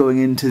monitor, going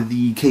into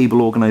the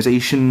cable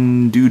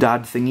organisation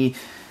doodad thingy.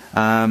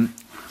 I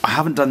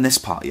haven't done this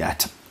part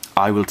yet.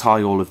 I will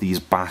tie all of these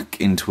back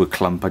into a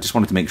clump. I just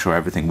wanted to make sure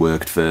everything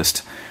worked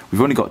first.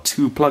 We've only got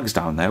 2 plugs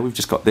down there. We've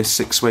just got this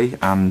 6-way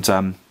and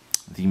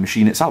the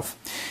machine itself.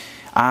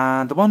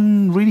 And the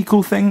one really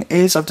cool thing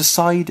is I've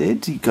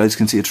decided, you guys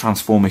can see a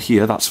transformer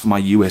here, that's for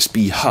my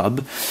USB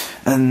hub,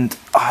 and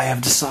I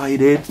have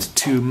decided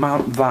to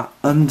mount that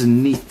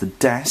underneath the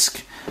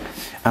desk,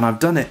 and I've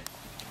done it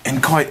in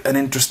quite an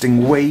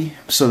interesting way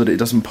so that it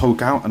doesn't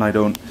poke out and I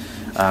don't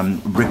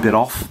rip it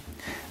off.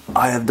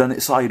 I have done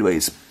it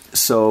sideways,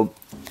 so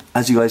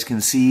as you guys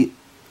can see,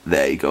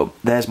 there you go,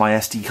 there's my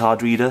SD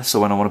card reader, so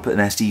when I want to put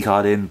an SD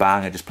card in,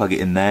 bang, I just plug it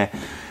in there.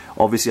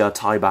 Obviously I'll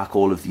tie back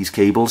all of these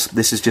cables.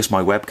 This is just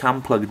my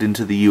webcam plugged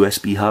into the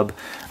USB hub.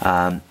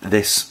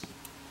 This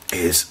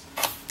is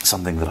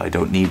something that I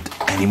don't need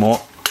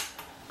anymore.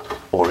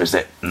 Or is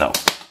it? No.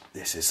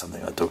 This is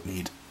something I don't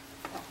need.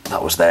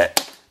 That was there,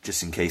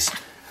 just in case.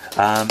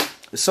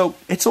 So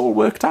it's all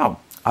worked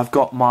out. I've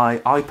got my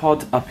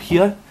iPod up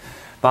here.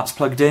 That's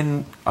plugged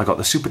in. I got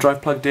the super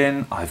drive plugged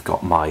in. I've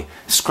got my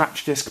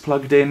scratch disc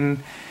plugged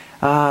in.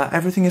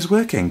 Everything is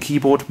working.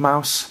 Keyboard,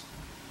 mouse,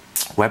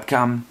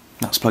 webcam.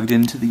 That's plugged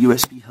into the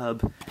USB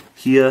hub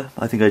here.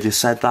 I think I just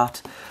said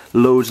that.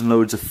 Loads and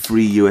loads of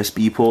free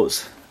USB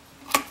ports.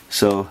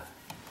 So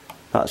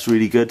that's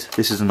really good.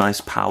 This is a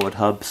nice powered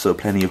hub, so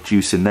plenty of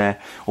juice in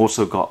there.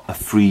 Also got a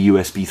free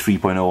USB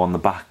 3.0 on the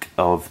back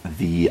of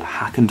the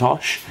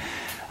Hackintosh.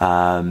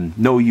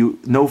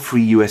 No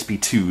free USB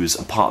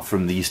 2s apart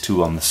from these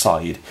 2 on the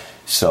side.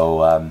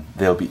 So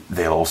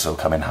they'll also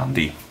come in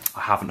handy.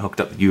 I haven't hooked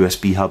up the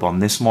USB hub on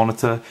this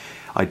monitor.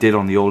 I did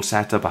on the old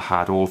setup. I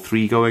had all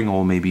 3 going,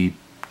 or maybe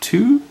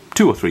 2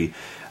 or 3,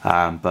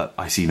 but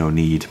I see no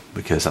need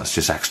because that's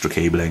just extra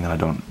cabling and I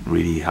don't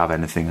really have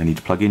anything I need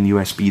to plug in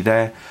USB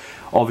there.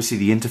 Obviously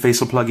the interface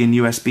will plug in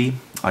USB.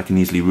 I can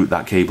easily route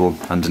that cable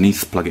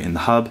underneath, plug it in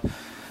the hub,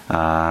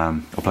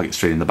 or plug it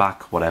straight in the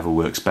back, whatever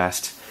works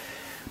best.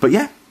 But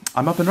yeah,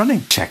 I'm up and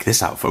running. Check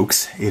this out,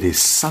 folks. It is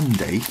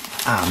Sunday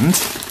and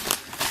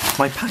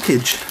my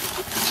package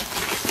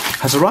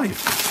has arrived.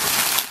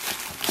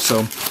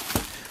 So,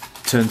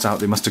 turns out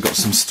they must have got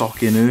some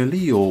stock in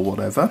early or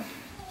whatever.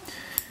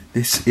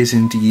 This is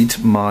indeed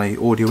my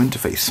audio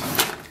interface.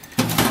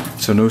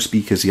 So no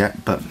speakers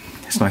yet, but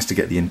it's nice to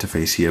get the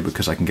interface here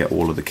because I can get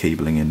all of the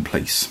cabling in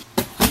place.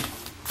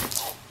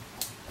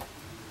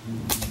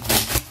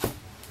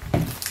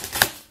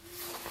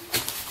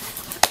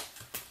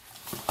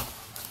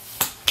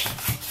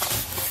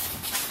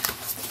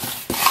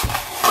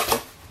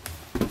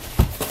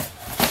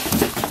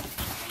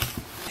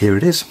 Here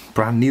it is,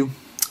 brand new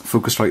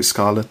Focusrite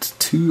Scarlett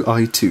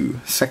 2i2,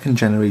 2nd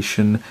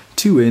generation,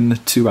 2-in,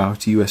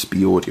 2-out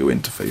USB audio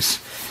interface.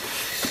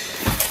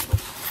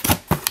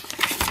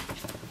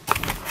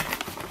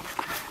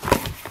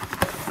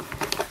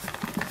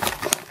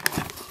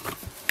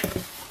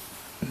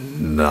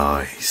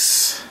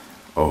 Nice.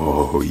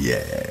 Oh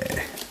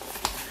yeah.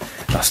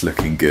 That's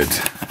looking good.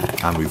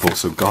 And we've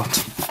also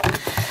got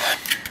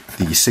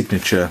the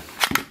signature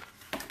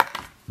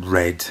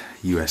red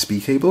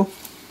USB cable,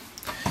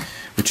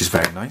 which is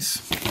very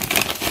nice.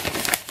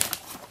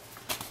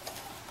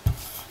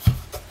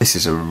 This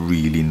is a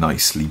really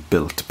nicely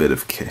built bit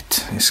of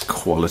kit. It's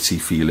quality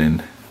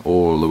feeling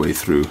all the way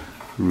through.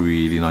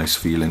 Really nice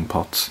feeling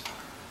pots.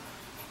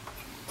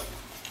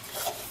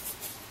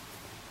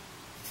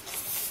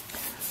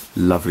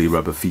 Lovely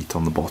rubber feet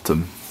on the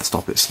bottom,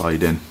 stop it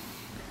sliding.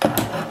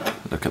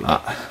 Look at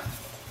that.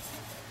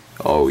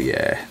 Oh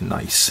yeah,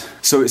 nice.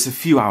 So it's a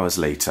few hours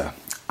later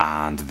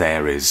and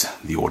there is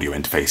the audio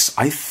interface.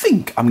 I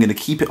think I'm going to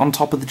keep it on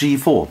top of the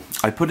G4.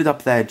 I put it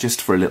up there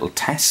just for a little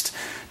test,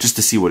 just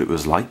to see what it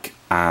was like,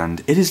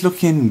 and it is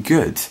looking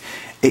good.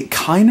 It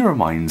kind of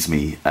reminds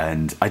me,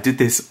 and I did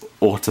this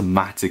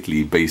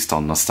automatically based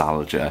on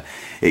nostalgia,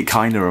 it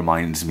kind of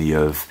reminds me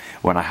of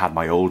when I had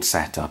my old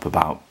setup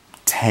about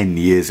 10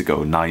 years ago,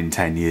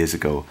 9-10 years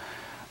ago.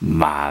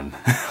 Man,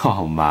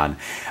 oh man,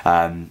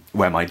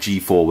 where my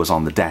G4 was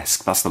on the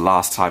desk. That's the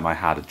last time I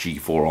had a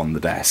G4 on the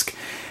desk,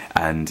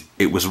 and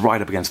it was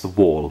right up against the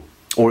wall,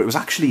 or it was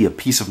actually a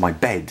piece of my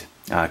bed,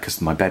 because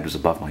my bed was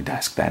above my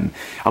desk then.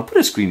 I'll put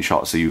a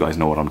screenshot so you guys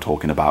know what I'm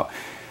talking about,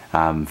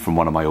 from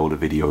one of my older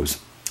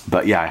videos.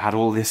 But yeah, I had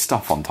all this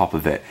stuff on top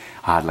of it.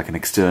 I had like an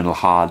external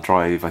hard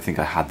drive, I think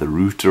I had the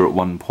router at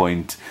one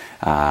point,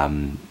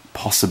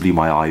 possibly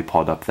my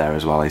iPod up there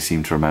as well. I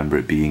seem to remember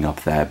it being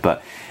up there.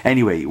 But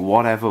anyway,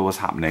 whatever was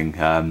happening,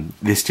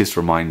 this just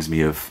reminds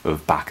me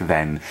of back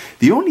then.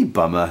 The only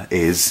bummer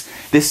is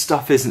this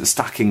stuff isn't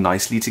stacking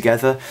nicely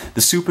together.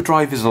 The super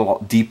drive is a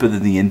lot deeper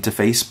than the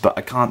interface, but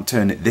I can't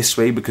turn it this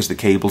way because the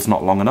cable's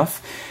not long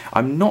enough.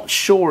 I'm not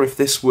sure if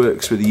this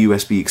works with a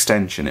USB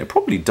extension. It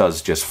probably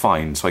does just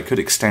fine, so I could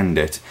extend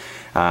it.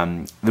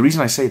 The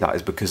reason I say that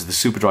is because the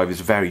SuperDrive is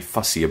very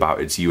fussy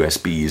about its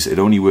USBs. It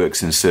only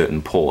works in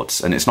certain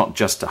ports, and it's not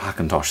just a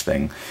Hackintosh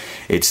thing.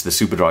 It's the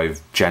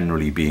SuperDrive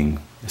generally being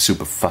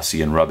super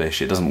fussy and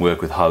rubbish. It doesn't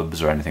work with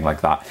hubs or anything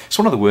like that. It's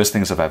one of the worst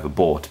things I've ever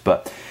bought,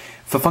 but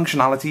for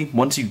functionality,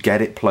 once you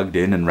get it plugged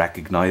in and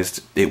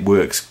recognized, it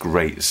works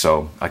great,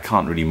 so I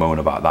can't really moan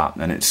about that.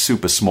 And it's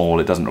super small,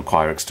 it doesn't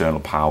require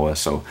external power,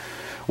 so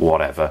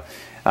whatever.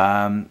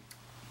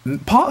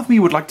 Part of me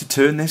would like to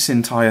turn this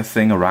entire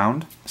thing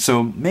around,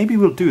 so maybe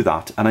we'll do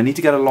that. And I need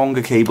to get a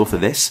longer cable for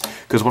this,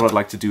 because what I'd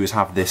like to do is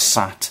have this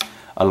sat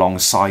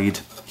alongside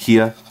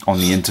here on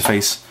the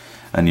interface,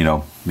 and you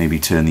know, maybe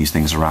turn these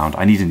things around.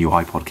 I need a new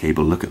iPod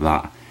cable, look at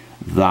that.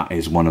 That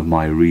is one of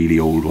my really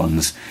old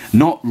ones.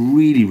 Not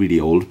really,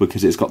 really old,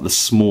 because it's got the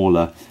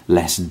smaller,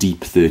 less deep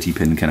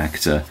 30-pin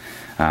connector,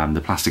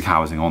 the plastic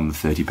housing on the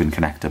 30-pin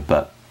connector,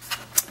 but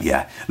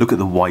yeah, look at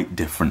the white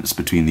difference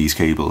between these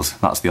cables.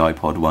 That's the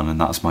iPod one and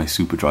that's my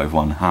SuperDrive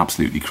one.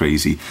 Absolutely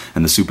crazy.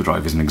 And the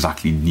SuperDrive isn't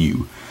exactly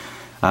new.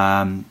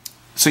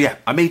 So yeah,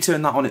 I may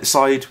turn that on its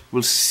side.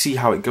 We'll see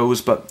how it goes.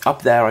 But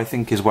up there, I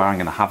think, is where I'm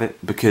going to have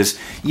it. Because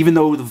even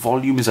though the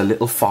volume is a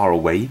little far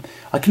away,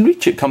 I can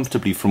reach it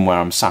comfortably from where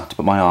I'm sat.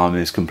 But my arm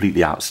is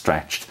completely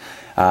outstretched.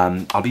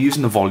 I'll be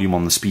using the volume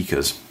on the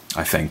speakers,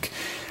 I think.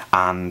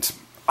 And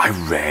I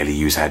rarely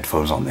use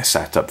headphones on this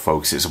setup,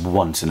 folks. It's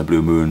once in a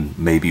blue moon,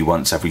 maybe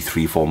once every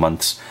 3-4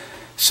 months,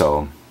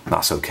 so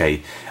that's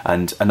okay.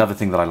 And another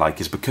thing that I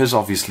like is because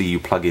obviously you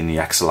plug in the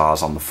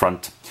XLRs on the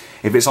front,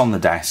 if it's on the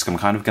desk, I'm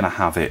kind of going to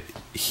have it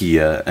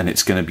here and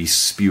it's going to be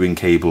spewing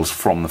cables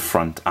from the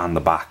front and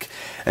the back,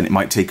 and it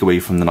might take away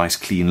from the nice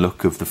clean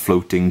look of the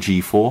floating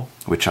G4,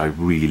 which I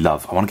really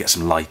love. I want to get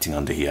some lighting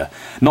under here.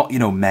 Not, you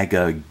know,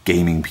 mega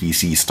gaming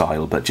PC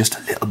style, but just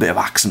a little bit of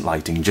accent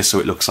lighting, just so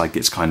it looks like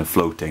it's kind of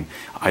floating.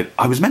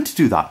 I was meant to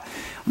do that.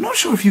 I'm not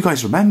sure if you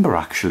guys remember,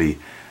 actually.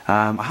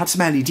 I had some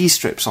LED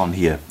strips on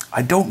here.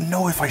 I don't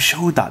know if I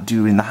showed that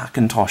during the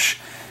Hackintosh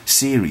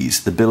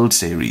series, the build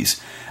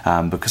series,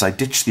 because I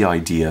ditched the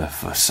idea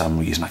for some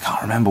reason. I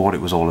can't remember what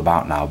it was all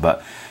about now,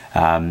 but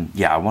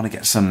yeah, I want to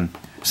get some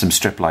some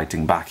strip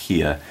lighting back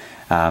here.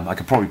 I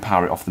could probably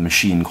power it off the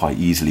machine quite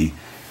easily,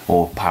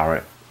 or power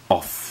it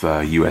off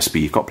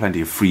USB. You've got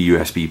plenty of free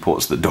USB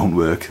ports that don't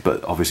work,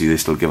 but obviously they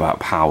still give out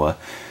power.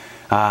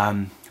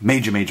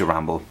 Major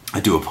ramble. I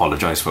do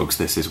apologise, folks.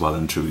 This is well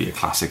and truly a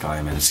classic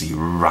IMNC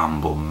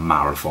ramble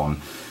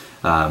marathon.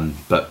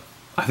 But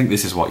I think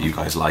this is what you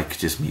guys like,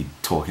 just me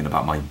talking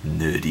about my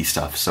nerdy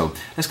stuff. So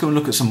let's go and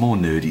look at some more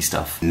nerdy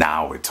stuff.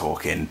 Now we're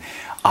talking.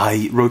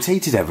 I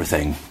rotated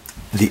everything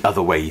the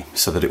other way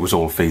so that it was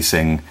all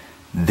facing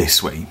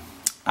this way,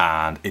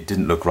 and it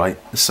didn't look right.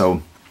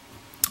 So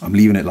I'm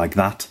leaving it like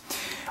that.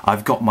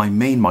 I've got my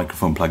main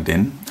microphone plugged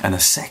in and a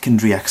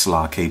secondary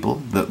XLR cable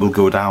that will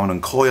go down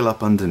and coil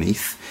up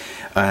underneath,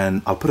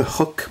 and I'll put a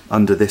hook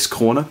under this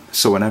corner,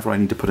 so whenever I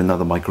need to put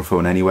another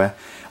microphone anywhere,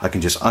 I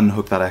can just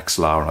unhook that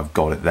XLR and I've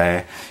got it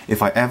there.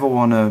 If I ever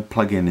want to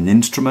plug in an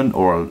instrument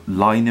or a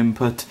line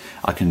input,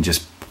 I can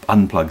just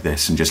unplug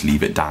this and just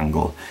leave it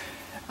dangle.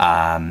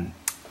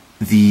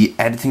 The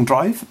editing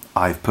drive,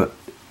 I've put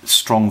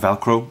strong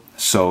Velcro,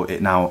 so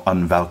it now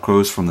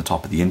unvelcros from the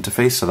top of the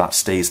interface, so that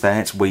stays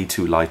there. It's way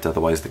too light,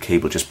 otherwise the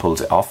cable just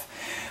pulls it off.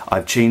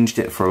 I've changed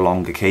it for a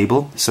longer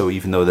cable, so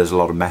even though there's a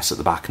lot of mess at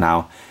the back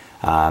now,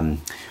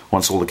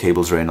 once all the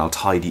cables are in, I'll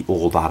tidy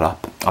all that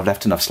up. I've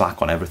left enough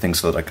slack on everything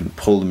so that I can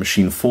pull the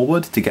machine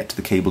forward to get to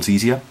the cables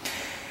easier.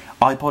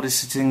 iPod is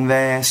sitting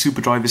there,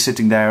 SuperDrive is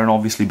sitting there, and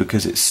obviously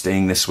because it's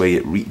staying this way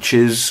it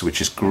reaches,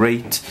 which is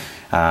great.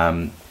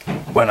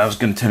 When I was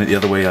going to turn it the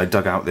other way, I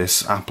dug out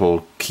this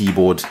Apple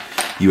keyboard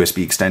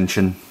USB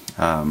extension,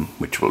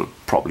 which will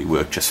probably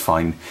work just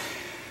fine.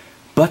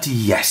 But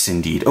yes,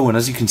 indeed. Oh, and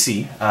as you can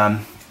see,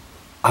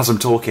 as I'm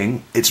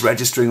talking, it's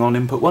registering on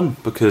input 1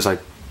 because I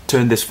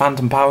turned this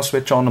phantom power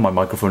switch on and my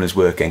microphone is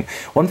working.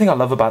 One thing I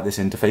love about this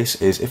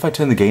interface is if I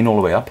turn the gain all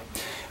the way up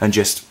and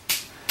just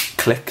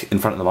click in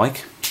front of the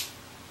mic,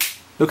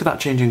 look at that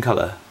change in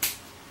colour.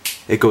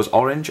 It goes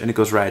orange and it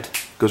goes red.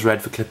 It goes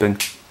red for clipping.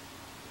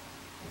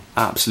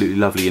 Absolutely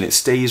lovely, and it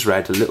stays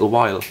red a little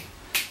while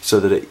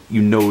so that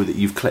you know that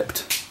you've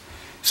clipped.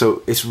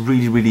 So it's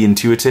really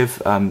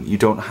intuitive. You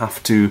don't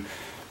have to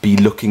be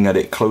looking at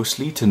it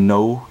closely to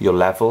know your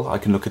level. I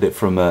can look at it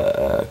from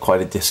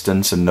quite a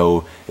distance and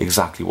know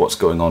exactly what's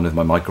going on with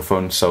my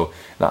microphone, so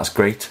that's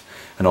great.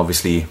 And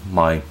obviously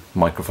my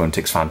microphone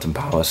takes phantom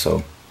power,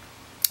 so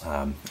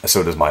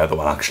does my other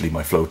one actually,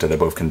 my floater. They're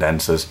both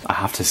condensers. I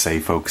have to say,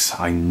 folks,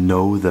 I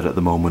know that at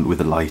the moment with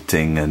the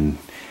lighting and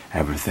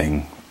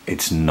everything,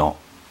 it's not,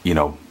 you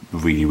know,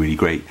 really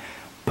great,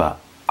 but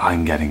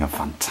I'm getting a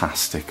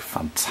fantastic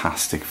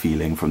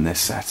feeling from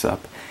this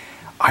setup.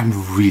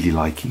 I'm really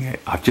liking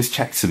it. I've just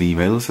checked some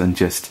emails and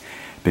just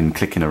been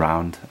clicking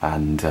around,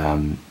 and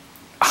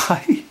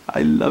I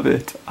love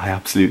it. I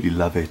absolutely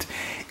love it.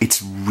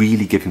 It's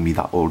really giving me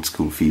that old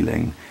school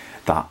feeling,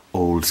 that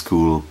old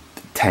school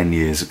 10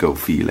 years ago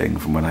feeling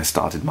from when I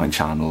started my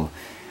channel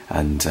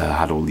and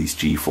had all these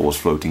G4s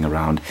floating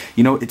around.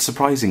 You know, it's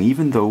surprising,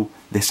 even though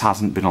this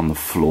hasn't been on the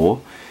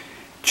floor,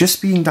 just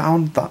being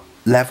down that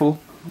level,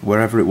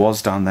 wherever it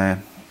was down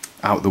there,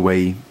 out the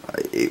way,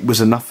 it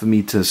was enough for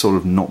me to sort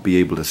of not be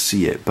able to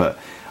see it, but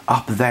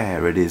up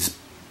there it is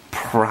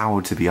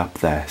proud to be up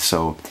there.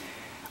 So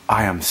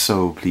I am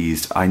so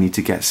pleased. I need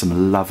to get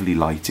some lovely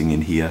lighting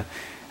in here.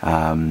 I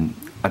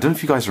don't know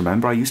if you guys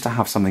remember, I used to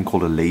have something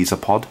called a laser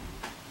pod,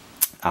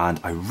 and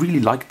I really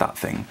liked that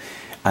thing.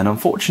 And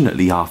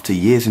unfortunately, after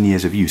years and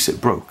years of use,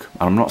 it broke.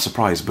 And I'm not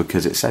surprised,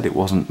 because it said it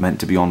wasn't meant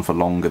to be on for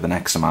longer than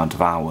X amount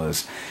of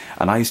hours.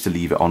 And I used to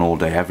leave it on all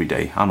day, every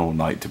day, and all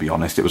night, to be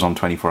honest. It was on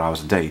 24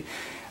 hours a day.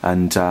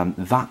 And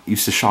that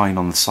used to shine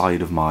on the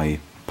side of my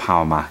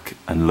Power Mac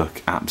and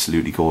look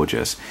absolutely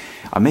gorgeous.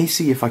 I may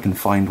see if I can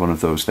find one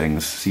of those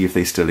things, see if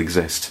they still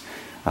exist.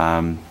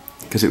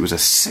 Because it was a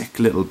sick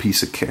little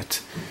piece of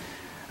kit.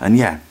 And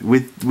yeah,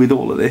 with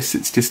all of this,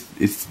 it's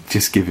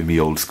just giving me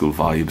old school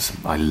vibes.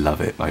 I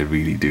love it, I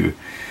really do.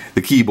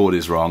 The keyboard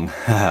is wrong,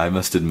 I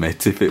must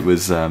admit. If it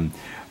was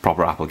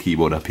proper Apple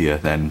keyboard up here,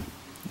 then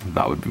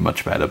that would be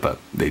much better, but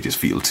they just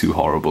feel too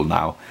horrible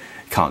now.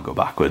 Can't go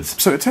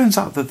backwards. So it turns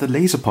out that the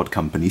LaserPod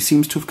company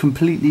seems to have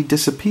completely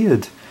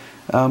disappeared,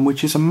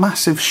 which is a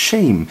massive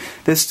shame.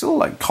 There's still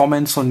like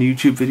comments on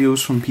YouTube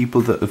videos from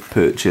people that have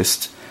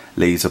purchased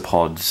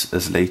LaserPods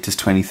as late as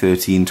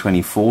 2013,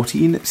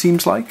 2014, it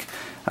seems like.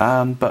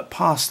 But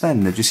past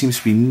then, there just seems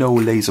to be no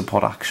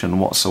LaserPod action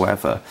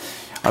whatsoever.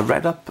 I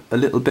read up a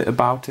little bit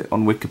about it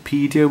on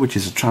Wikipedia, which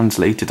is a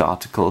translated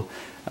article.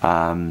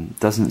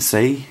 Doesn't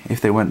say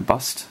if they went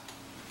bust.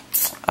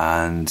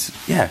 And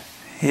yeah,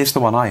 here's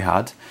the one I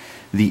had,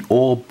 the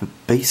Orb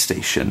base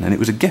station, and it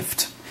was a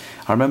gift.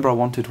 I remember I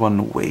wanted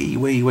one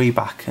way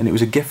back, and it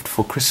was a gift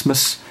for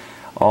Christmas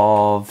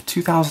of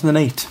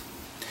 2008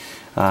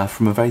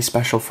 from a very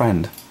special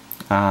friend,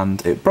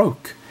 and it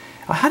broke.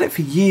 I had it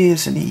for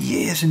years and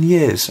years and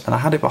years, and I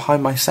had it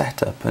behind my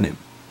setup, and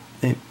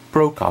it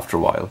broke after a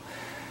while.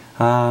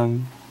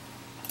 And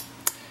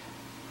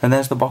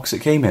there's the box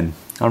it came in.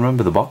 I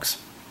remember the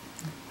box.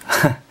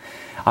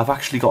 I've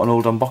actually got an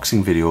old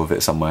unboxing video of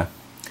it somewhere.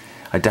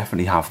 I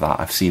definitely have that.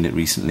 I've seen it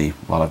recently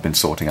while I've been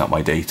sorting out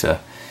my data.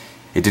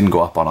 It didn't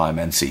go up on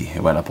IMNC,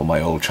 it went up on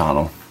my old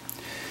channel.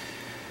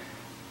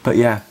 But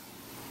yeah,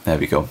 there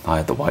we go, I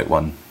had the white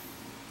one.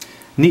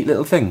 Neat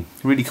little thing,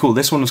 really cool.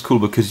 This one was cool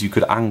because you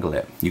could angle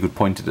it, you could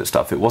point it at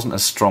stuff. It wasn't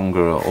as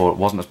stronger or it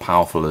wasn't as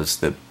powerful as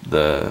the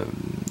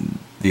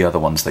other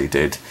ones they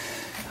did.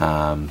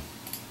 And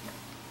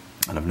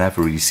I've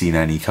never really seen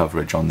any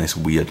coverage on this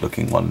weird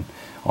looking one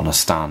on a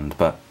stand.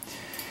 But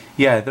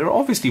yeah, there are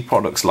obviously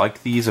products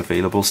like these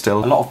available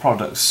still. A lot of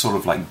products sort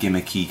of like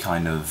gimmicky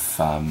kind of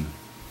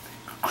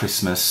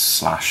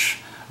Christmas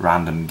 /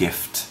 random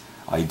gift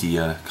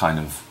idea kind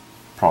of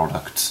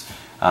products.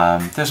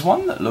 There's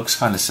one that looks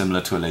kind of similar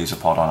to a laser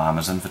pod on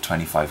Amazon for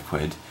 25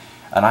 quid,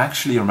 and I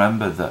actually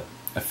remember that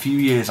a few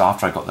years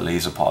after I got the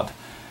laser pod,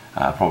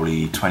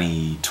 probably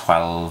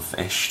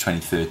 2012-ish,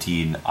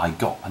 2013, I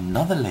got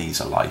another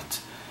laser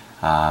light.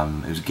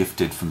 It was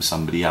gifted from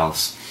somebody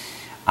else,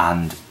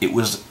 and it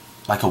was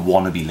like a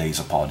wannabe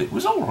laser pod. It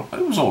was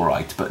all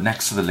right, but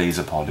next to the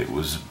laser pod it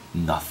was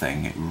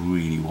nothing. It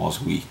really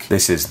was weak.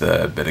 This is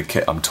the bit of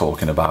kit I'm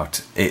talking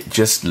about. It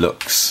just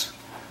looks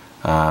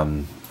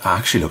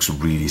actually looks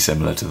really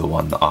similar to the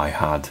one that I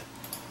had.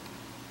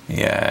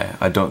 Yeah,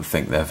 I don't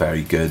think they're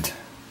very good,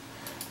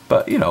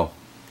 but you know,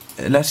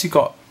 unless you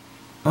got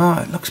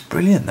it looks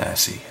brilliant there,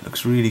 see, it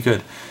looks really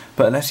good.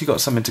 But unless you got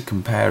something to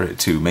compare it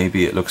to,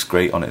 maybe it looks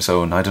great on its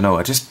own. I don't know,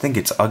 I just think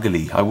it's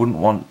ugly. I wouldn't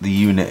want the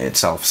unit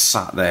itself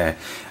sat there.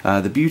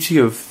 The beauty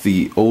of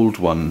the old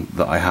one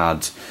that I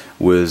had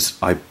was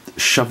I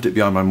shoved it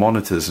behind my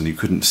monitors and you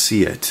couldn't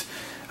see it.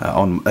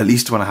 On at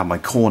least when I had my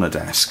corner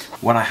desk.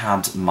 When I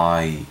had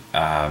my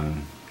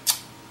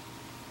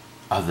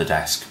other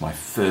desk, my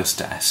first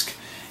desk,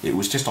 it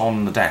was just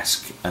on the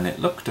desk and it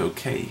looked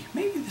okay.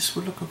 Maybe this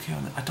would look okay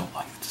on it. I don't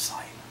like the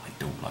design. I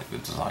don't like the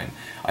design.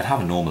 I'd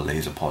have a normal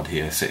laser pod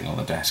here sitting on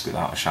the desk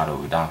without a shadow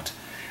of a doubt.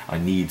 I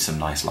need some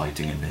nice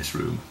lighting in this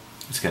room.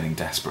 It's getting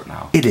desperate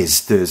now. It is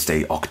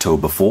Thursday,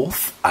 October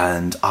 4th,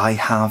 and I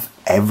have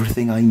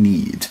everything I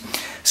need.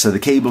 So the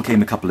cable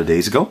came a couple of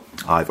days ago.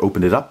 I've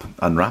opened it up,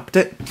 unwrapped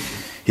it.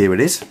 Here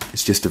it is.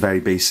 It's just a very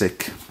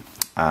basic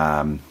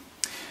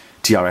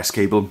TRS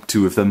cable,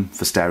 2 of them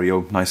for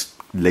stereo. Nice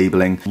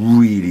labeling.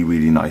 Really,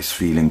 really nice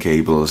feeling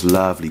cables.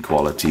 Lovely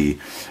quality.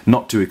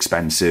 Not too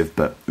expensive,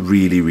 but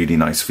really, really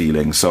nice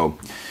feeling. So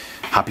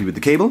happy with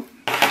the cable.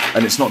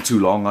 And it's not too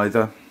long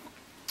either.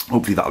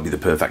 Hopefully that'll be the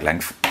perfect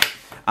length.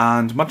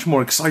 And much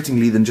more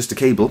excitingly than just a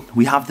cable,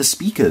 we have the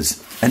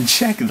speakers. And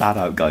check that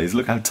out, guys.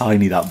 Look how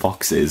tiny that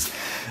box is,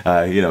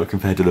 you know,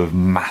 compared to those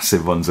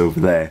massive ones over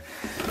there.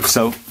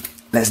 So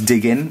let's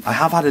dig in. I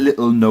have had a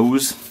little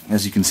nose.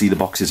 As you can see, the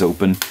box is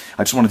open.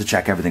 I just wanted to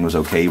check everything was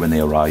okay when they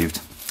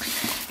arrived.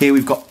 Here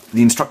we've got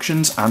the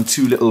instructions and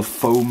 2 little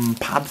foam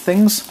pad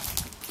things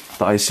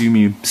that I assume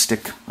you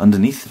stick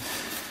underneath.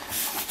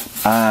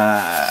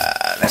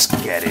 Let's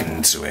get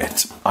into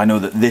it. I know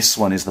that this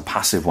one is the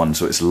passive one,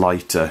 so it's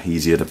lighter,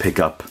 easier to pick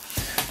up.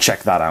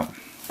 Check that out.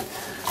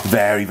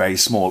 Very, very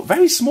small.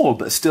 Very small,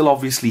 but still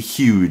obviously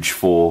huge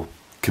for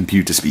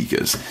computer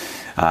speakers.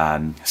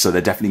 So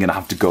they're definitely going to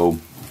have to go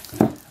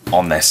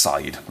on their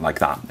side like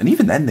that. And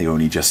even then, they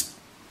only just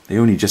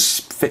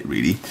fit,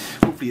 really.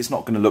 Hopefully it's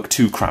not going to look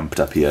too cramped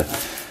up here.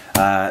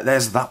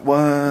 There's that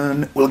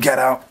one. We'll get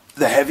out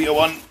the heavier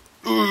one.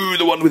 Ooh,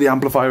 the one with the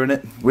amplifier in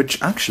it,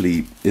 which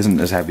actually isn't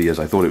as heavy as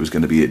I thought it was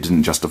going to be. It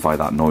didn't justify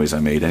that noise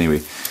I made anyway.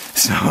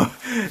 So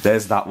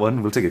there's that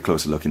one. We'll take a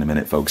closer look in a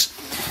minute, folks.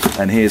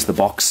 And here's the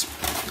box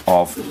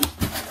of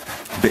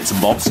bits and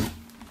bobs.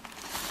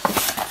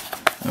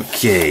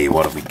 Okay,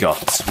 what have we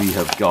got? We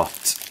have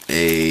got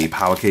a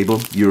power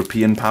cable,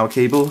 European power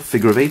cable,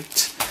 figure of 8.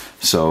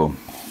 So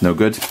no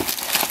good.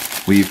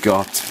 We've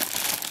got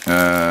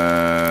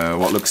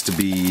what looks to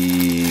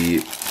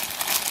be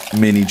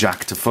mini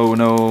jack to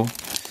phono,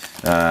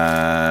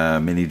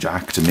 mini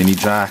jack to mini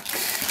jack,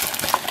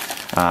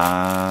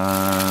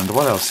 and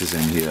what else is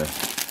in here?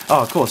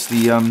 Oh, of course,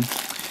 the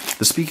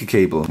speaker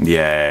cable.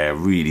 Yeah,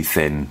 really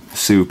thin,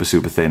 super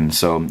thin.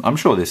 So I'm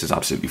sure this is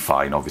absolutely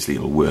fine. Obviously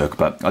it'll work,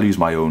 but I'll use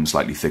my own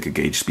slightly thicker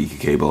gauge speaker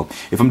cable.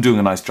 If I'm doing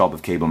a nice job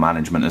of cable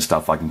management and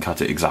stuff, I can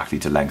cut it exactly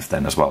to length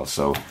then as well.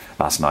 So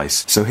that's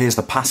nice. So here's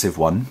the passive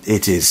one.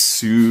 It is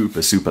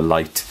super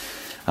light.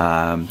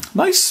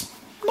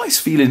 Nice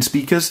feeling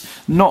speakers,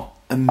 not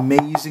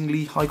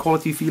amazingly high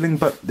quality feeling,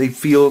 but they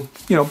feel,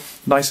 you know,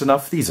 nice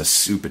enough. These are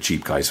super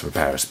cheap, guys, for a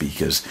pair of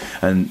speakers,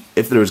 and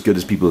if they're as good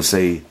as people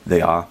say they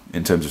are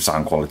in terms of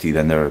sound quality,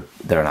 then they're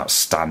an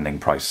outstanding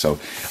price. So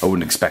I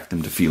wouldn't expect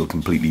them to feel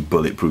completely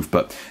bulletproof,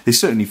 but they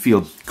certainly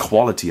feel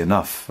quality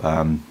enough.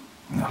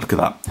 Look at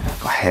that,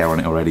 got hair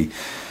on it already.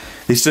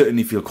 They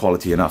certainly feel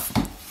quality enough.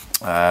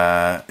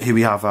 Here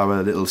we have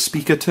our little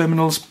speaker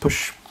terminals,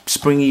 push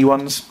springy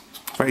ones,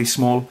 very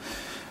small.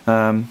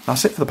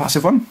 That's it for the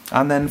passive one.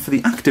 And then for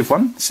the active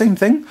one, same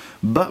thing,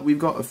 but we've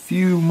got a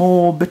few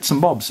more bits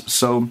and bobs.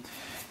 So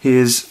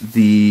here's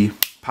the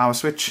power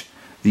switch,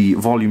 the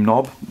volume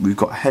knob. We've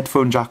got a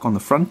headphone jack on the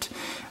front,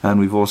 and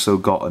we've also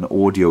got an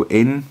audio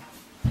in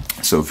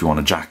So if you want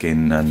to jack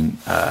in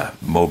a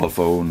mobile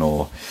phone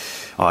or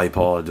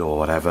iPod or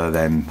whatever,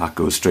 then that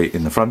goes straight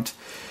in the front.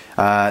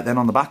 Then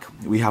on the back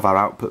we have our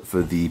output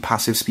for the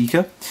passive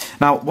speaker.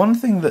 Now, one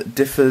thing that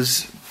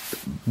differs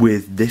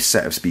with this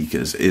set of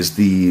speakers is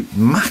the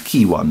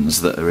Mackie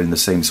ones that are in the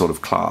same sort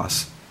of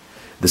class,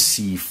 the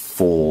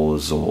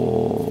C4s,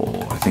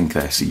 or I think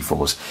they're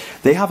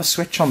C4s. They have a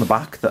switch on the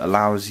back that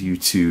allows you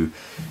to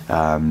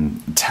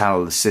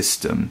tell the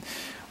system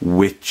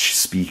which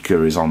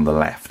speaker is on the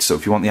left. So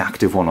if you want the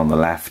active one on the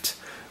left,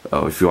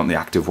 or if you want the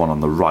active one on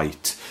the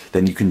right,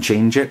 then you can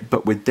change it.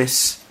 But with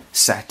this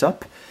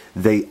setup,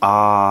 they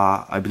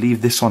are, I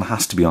believe this one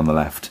has to be on the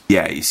left.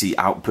 Yeah, you see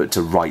output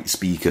to right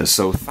speaker.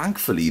 So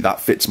thankfully that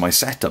fits my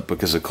setup,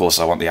 because of course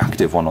I want the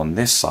active one on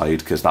this side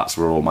because that's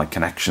where all my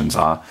connections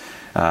are.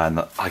 And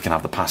I can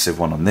have the passive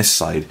one on this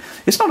side.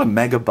 It's not a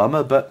mega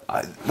bummer, but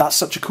that's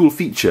such a cool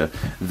feature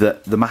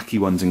that the Mackie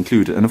one's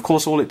included. And of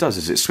course all it does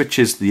is it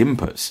switches the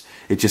inputs.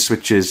 It just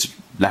switches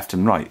left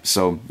and right,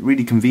 so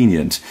really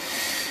convenient.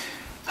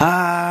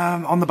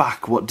 On the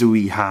back, what do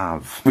we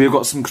have? We've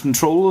got some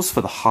controls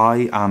for the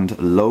high and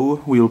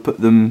low. We'll put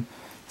them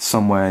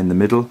somewhere in the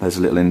middle. There's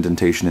a little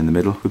indentation in the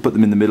middle. We put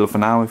them in the middle for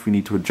now. If we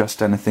need to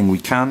adjust anything, we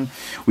can.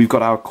 We've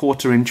got our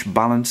 1/4 inch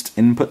balanced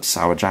inputs,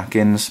 our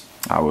jack-ins,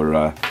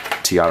 our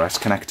TRS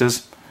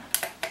connectors.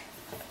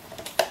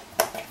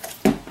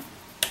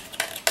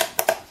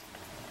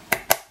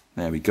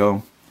 There we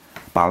go.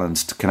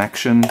 Balanced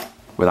connection,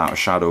 without a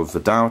shadow of a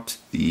doubt.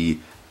 The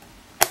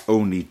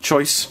only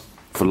choice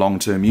for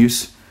long-term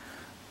use.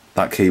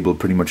 That cable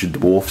pretty much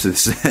dwarfs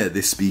this,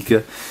 this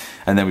speaker.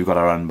 And then we've got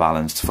our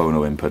unbalanced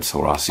phono inputs,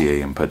 or RCA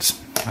inputs.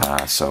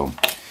 So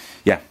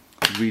yeah,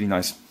 really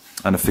nice.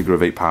 And a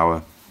figure-of-8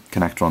 power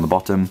connector on the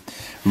bottom.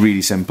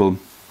 Really simple.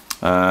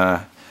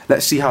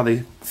 Let's see how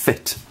they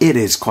fit. It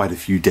is quite a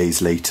few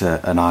days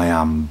later and I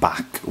am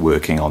back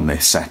working on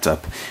this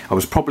setup. I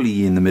was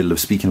probably in the middle of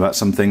speaking about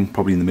something,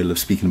 probably in the middle of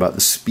speaking about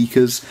the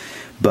speakers,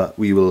 but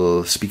we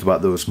will speak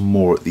about those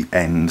more at the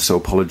end, so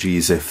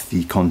apologies if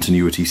the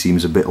continuity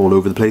seems a bit all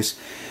over the place.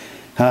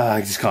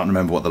 I just can't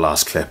remember what the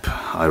last clip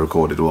I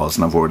recorded was,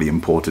 and I've already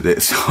imported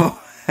it, so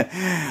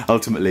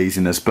ultimate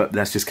laziness, but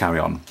let's just carry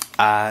on.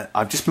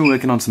 I've just been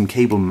working on some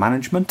cable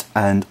management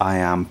and I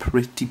am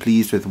pretty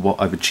pleased with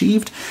what I've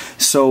achieved.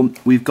 So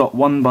we've got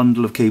one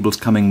bundle of cables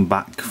coming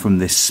back from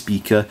this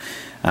speaker,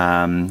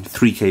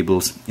 3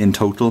 cables in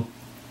total,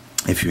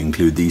 if you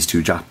include these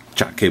 2 jack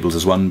cables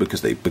as one,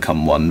 because they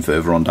become one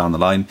further on down the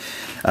line.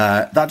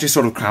 That just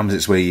sort of crams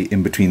its way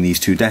in between these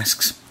 2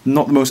 desks.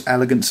 Not the most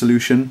elegant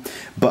solution,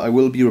 but I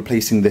will be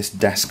replacing this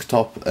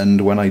desktop,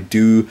 and when I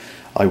do,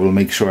 I will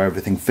make sure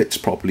everything fits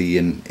properly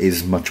and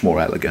is much more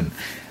elegant.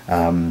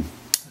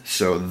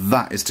 So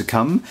that is to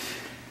come.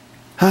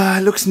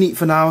 It looks neat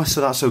for now,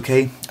 so that's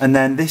okay. And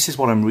then this is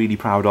what I'm really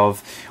proud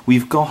of.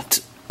 We've got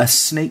a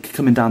snake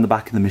coming down the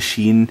back of the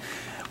machine,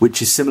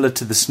 which is similar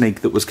to the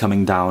snake that was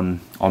coming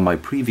down on my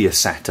previous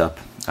setup,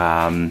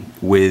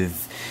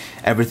 with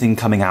everything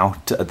coming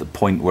out at the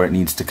point where it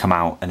needs to come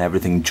out and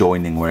everything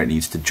joining where it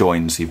needs to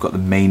join. So you've got the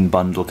main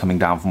bundle coming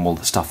down from all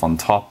the stuff on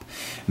top,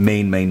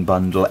 main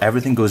bundle,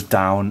 everything goes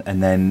down,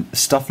 and then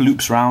stuff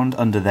loops around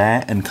under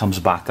there and comes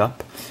back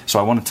up. So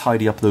I want to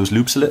tidy up those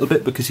loops a little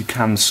bit because you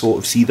can sort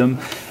of see them.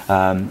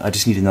 I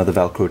just need another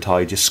Velcro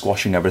tie, just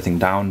squashing everything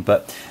down.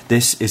 But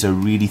this is a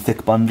really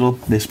thick bundle,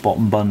 this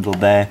bottom bundle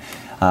there,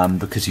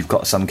 because you've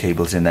got some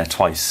cables in there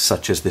twice,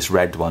 such as this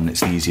red one.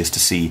 It's the easiest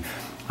to see,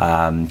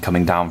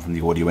 coming down from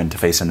the audio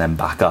interface and then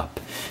back up.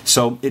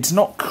 So it's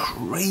not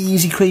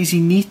crazy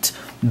neat,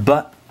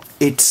 but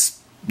it's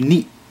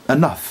neat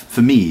enough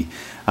for me.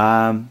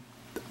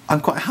 I'm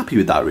quite happy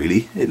with that,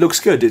 really. It looks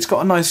good. It's got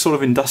a nice sort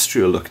of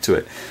industrial look to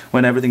it.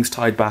 When everything's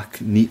tied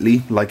back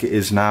neatly, like it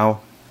is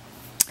now,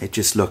 it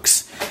just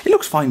looks, it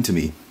looks fine to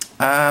me.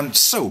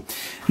 So,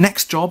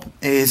 next job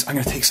is, I'm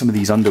going to take some of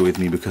these under with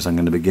me because I'm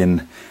going to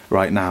begin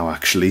right now,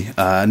 actually.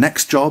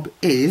 Next job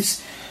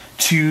is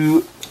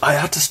I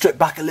had to strip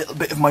back a little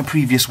bit of my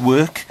previous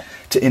work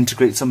to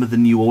integrate some of the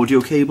new audio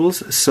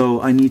cables.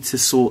 So I need to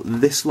sort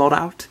this lot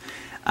out,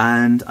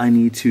 and I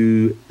need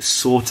to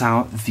sort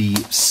out the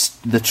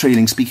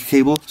trailing speaker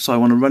cable. So I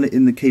want to run it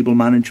in the cable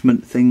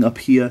management thing up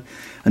here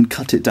and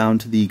cut it down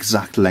to the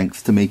exact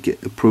length to make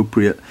it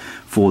appropriate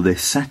for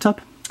this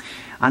setup.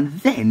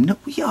 And then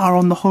we are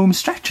on the home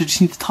stretch. I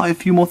just need to tie a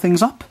few more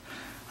things up,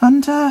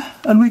 and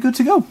we're good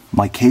to go.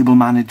 My cable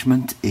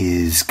management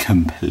is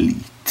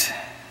complete,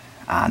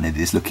 and it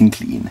is looking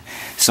clean.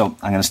 So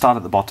I'm going to start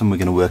at the bottom, we're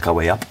going to work our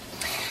way up.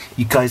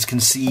 You guys can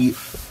see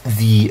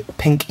the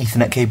pink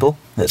Ethernet cable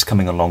that's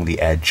coming along the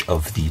edge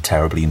of the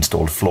terribly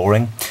installed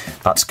flooring.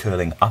 That's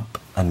curling up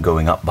and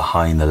going up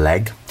behind the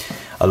leg,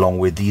 along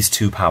with these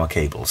 2 power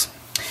cables.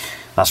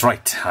 That's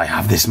right, I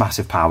have this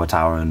massive power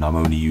tower and I'm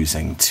only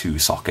using 2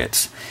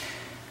 sockets.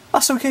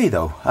 That's okay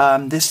though.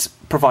 This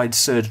provides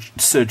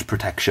surge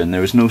protection.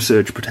 There is no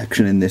surge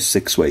protection in this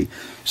 6-way.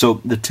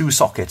 So the 2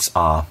 sockets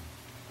are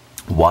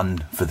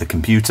 1 for the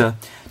computer,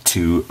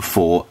 2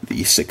 for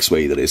the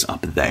 6-way that is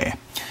up there.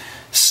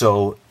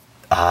 So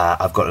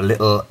I've got a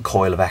little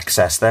coil of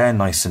excess there,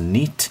 nice and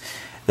neat.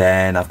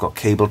 Then I've got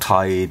cable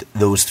tied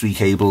those 3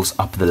 cables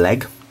up the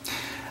leg.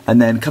 And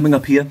then coming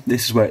up here,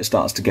 this is where it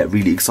starts to get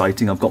really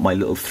exciting. I've got my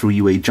little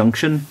 3-way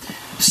junction.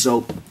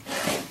 So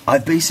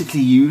I've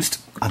basically used,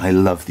 and I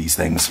love these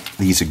things,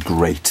 these are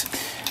great.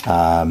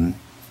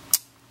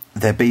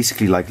 They're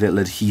basically like little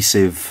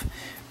adhesive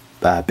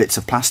bits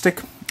of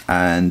plastic,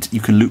 and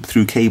you can loop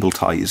through cable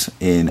ties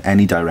in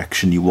any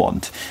direction you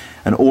want.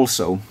 And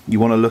also, you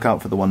want to look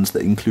out for the ones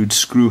that include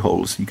screw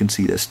holes. You can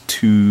see there's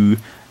 2,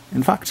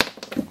 in fact,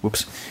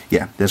 whoops,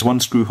 yeah, there's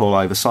 1 screw hole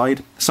either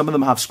side. Some of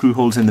them have screw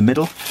holes in the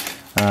middle.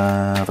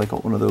 Have I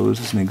got one of those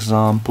as an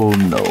example?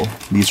 No,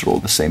 these are all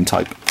the same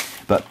type.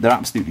 But they're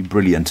absolutely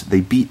brilliant.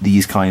 They beat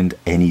these kind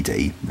any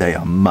day. They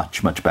are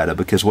much, much better,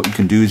 because what you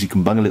can do is you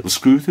can bung a little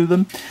screw through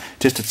them.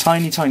 Just a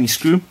tiny, tiny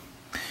screw.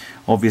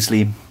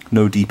 Obviously,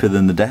 no deeper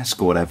than the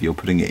desk or whatever you're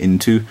putting it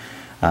into.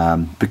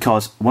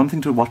 Because one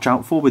thing to watch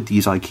out for with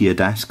these IKEA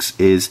desks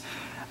is,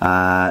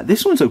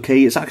 this one's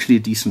okay, it's actually a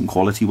decent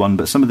quality one,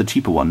 but some of the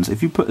cheaper ones,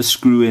 if you put a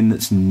screw in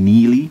that's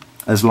nearly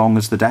as long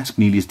as the desk,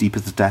 nearly as deep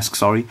as the desk,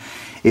 sorry,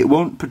 it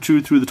won't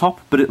protrude through the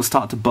top, but it'll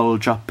start to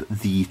bulge up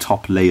the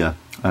top layer,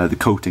 the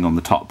coating on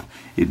the top.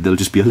 There'll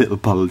just be a little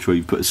bulge where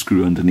you put a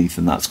screw underneath,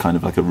 and that's kind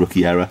of like a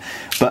rookie error.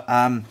 But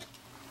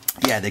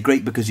yeah, they're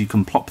great because you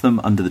can plop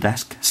them under the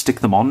desk, stick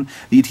them on.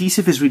 The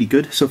adhesive is really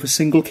good, so for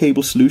single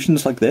cable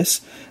solutions like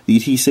this, the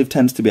adhesive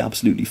tends to be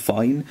absolutely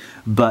fine.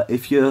 But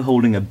if you're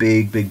holding a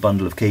big, big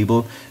bundle of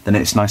cable, then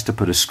it's nice to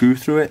put a screw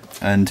through it,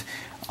 and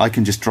I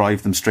can just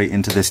drive them straight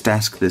into this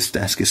desk. This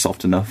desk is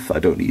soft enough, I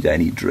don't need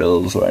any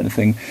drills or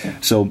anything.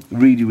 So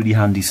really, really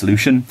handy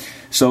solution.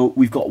 So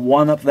we've got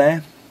 1 up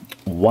there,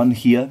 1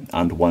 here,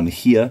 and 1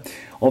 here.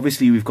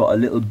 Obviously we've got a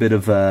little bit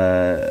of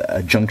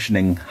a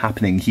junctioning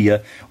happening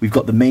here. We've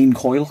got the main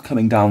coil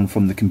coming down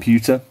from the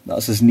computer.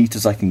 That's as neat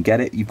as I can get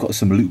it. You've got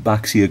some loop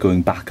backs here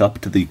going back up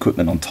to the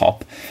equipment on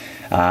top.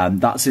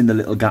 That's in the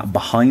little gap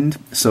behind,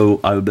 so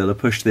I will be able to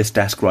push this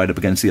desk right up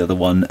against the other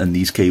one, and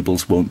these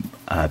cables won't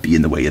be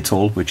in the way at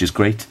all, which is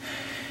great.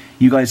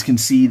 You guys can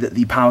see that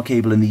the power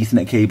cable and the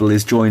Ethernet cable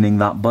is joining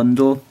that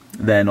bundle.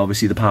 Then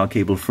obviously the power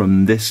cable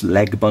from this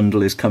leg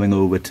bundle is coming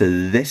over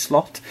to this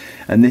slot,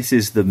 and this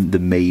is the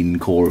main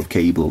core of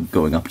cable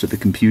going up to the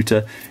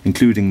computer,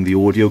 including the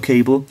audio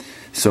cable.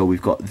 So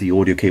we've got the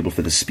audio cable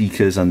for the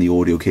speakers and the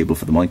audio cable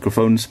for the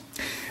microphones.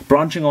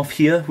 Branching off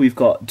here, we've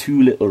got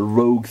 2 little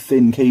rogue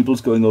thin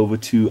cables going over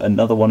to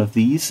another one of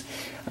these,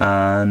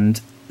 and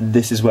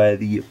this is where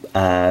the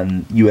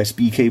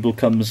USB cable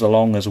comes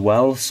along as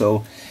well.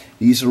 So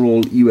these are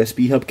all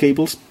USB hub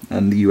cables,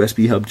 and the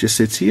USB hub just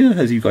sits here.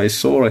 As you guys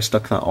saw, I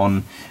stuck that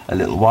on a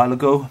little while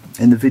ago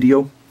in the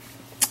video.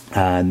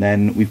 And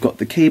then we've got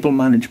the cable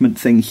management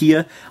thing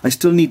here. I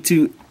still need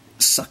to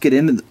suck it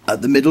in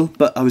at the middle,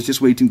 but I was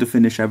just waiting to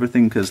finish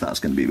everything because that's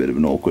going to be a bit of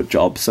an awkward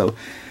job. So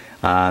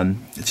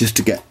just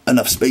to get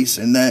enough space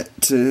in there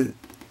to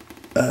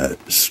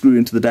screw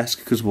into the desk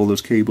because of all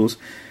those cables.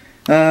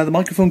 The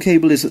microphone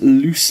cable is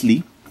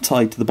loosely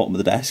tied to the bottom of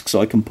the desk,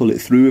 so I can pull it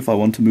through if I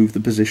want to move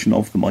the position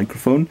of the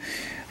microphone.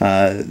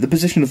 The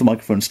position of the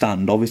microphone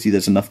stand, obviously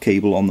there's enough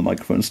cable on the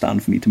microphone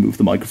stand for me to move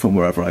the microphone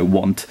wherever I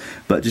want,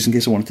 but just in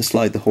case I wanted to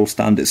slide the whole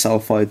stand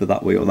itself either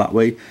that way or that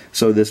way,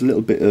 so there's a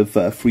little bit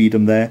of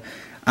freedom there.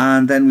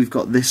 And then we've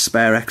got this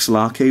spare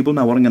XLR cable.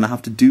 Now what I'm going to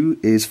have to do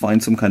is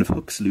find some kind of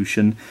hook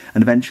solution,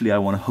 and eventually I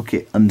want to hook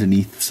it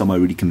underneath somewhere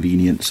really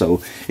convenient,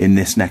 so in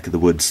this neck of the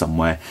woods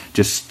somewhere,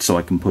 just so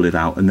I can pull it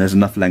out. And there's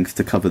enough length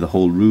to cover the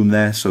whole room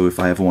there, so if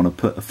I ever want to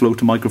put a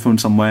floater microphone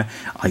somewhere,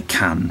 I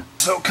can.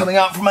 So coming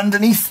out from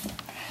underneath,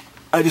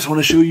 I just want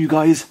to show you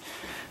guys,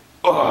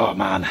 oh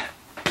man,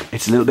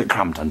 it's a little bit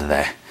cramped under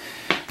there.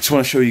 Just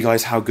want to show you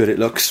guys how good it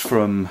looks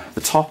from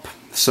the top.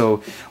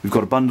 So we've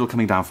got a bundle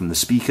coming down from the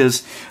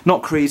speakers.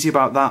 Not crazy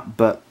about that,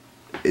 but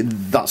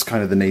that's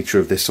kind of the nature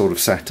of this sort of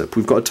setup.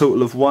 We've got a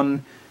total of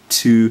 1,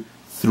 2,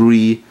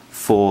 3,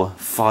 4,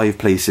 5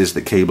 places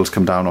that cables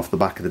come down off the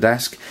back of the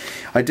desk.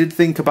 I did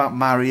think about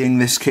marrying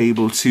this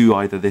cable to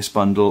either this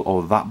bundle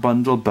or that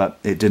bundle, but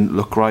it didn't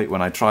look right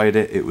when I tried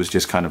it. It was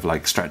just kind of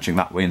like stretching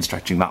that way and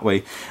stretching that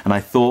way. And I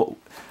thought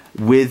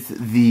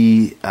with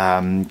the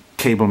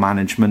cable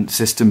management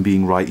system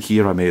being right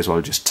here, I may as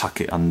well just tuck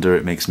it under.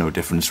 It makes no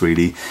difference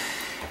really.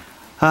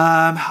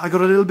 I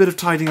got a little bit of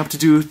tidying up to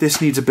do.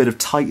 This needs a bit of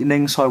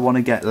tightening, so I want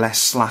to get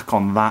less slack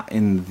on that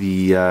in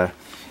the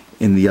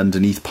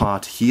underneath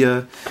part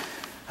here.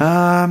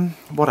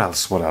 What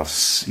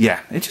else?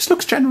 Yeah, it just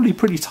looks generally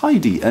pretty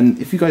tidy, and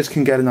if you guys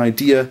can get an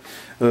idea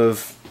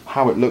of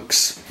how it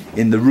looks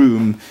in the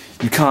room,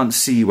 you can't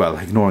see, well,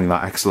 ignoring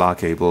that XLR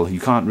cable, you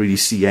can't really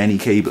see any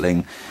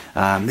cabling.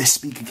 This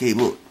speaker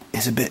cable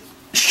is a bit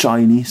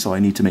shiny, so I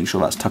need to make sure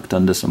that's tucked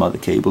under some other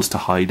cables to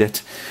hide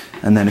it.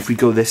 And then if we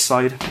go this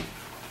side,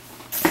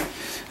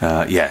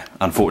 yeah,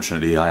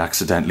 unfortunately I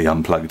accidentally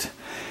unplugged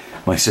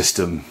my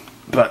system,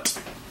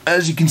 but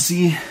as you can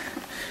see,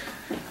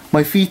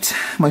 my feet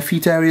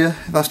area,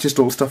 that's just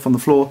all stuff on the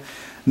floor.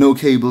 No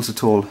cables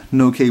at all,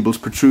 no cables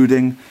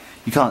protruding.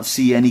 You can't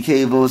see any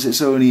cables.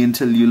 It's only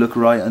until you look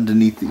right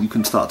underneath that you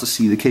can start to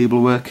see the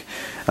cable work.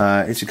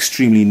 It's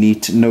extremely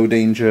neat, no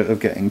danger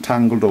of getting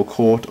tangled or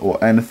caught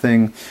or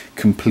anything.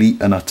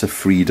 Complete and utter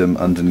freedom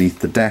underneath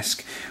the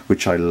desk,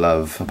 which I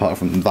love, apart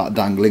from that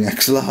dangling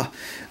XLR.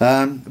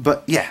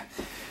 But yeah,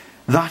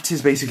 that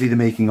is basically the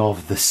making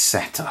of the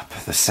setup.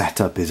 The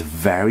setup is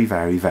very,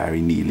 very,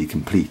 very nearly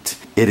complete.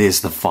 It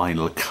is the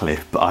final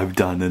clip. I've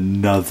done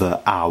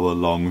another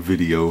hour-long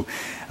video.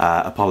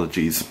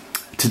 Apologies.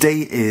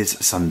 Today is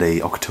Sunday,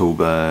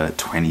 October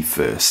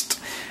 21st,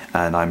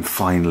 and I'm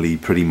finally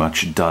pretty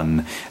much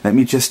done. Let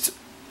me just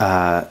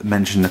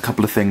mention a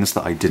couple of things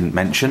that I didn't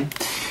mention.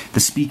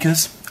 The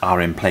speakers are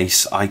in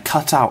place. I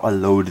cut out a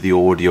load of the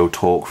audio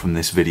talk from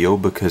this video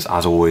because,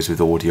 as always with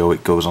audio,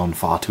 it goes on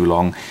far too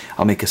long.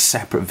 I'll make a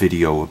separate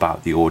video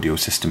about the audio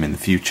system in the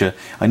future.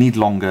 I need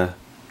longer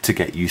to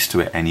get used to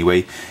it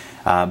anyway.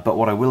 But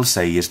what I will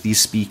say is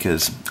these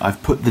speakers,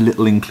 I've put the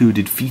little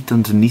included feet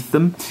underneath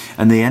them,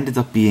 and they ended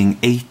up being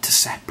 8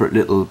 separate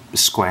little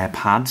square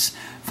pads.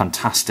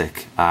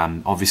 Fantastic.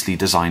 Obviously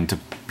designed to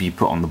be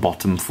put on the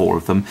bottom, 4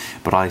 of them,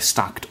 but I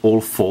stacked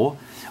all 4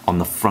 on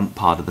the front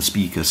part of the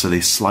speaker, so they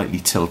slightly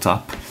tilt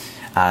up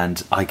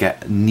and I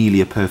get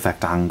nearly a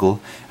perfect angle.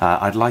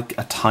 I'd like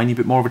a tiny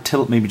bit more of a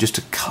tilt, maybe just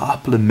a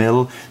couple of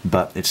mil,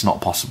 but it's not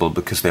possible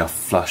because they are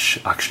flush,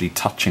 actually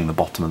touching the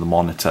bottom of the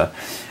monitor.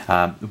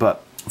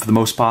 But for the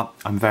most part,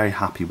 I'm very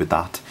happy with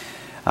that.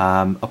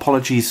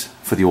 Apologies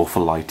for the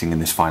awful lighting in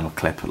this final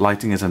clip.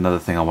 Lighting is another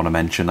thing I want to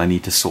mention. I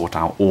need to sort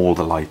out all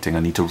the lighting. I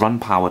need to run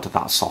power to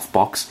that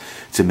softbox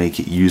to make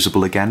it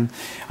usable again.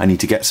 I need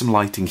to get some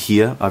lighting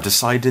here. I've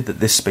decided that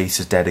this space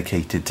is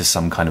dedicated to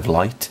some kind of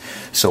light.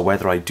 So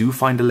whether I do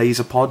find a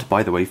laser pod,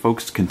 by the way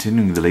folks,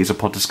 continuing the laser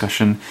pod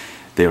discussion,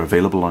 they're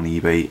available on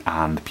eBay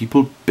and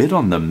people bid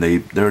on them.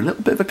 They're a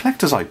little bit of a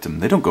collector's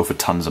item. They don't go for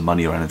tons of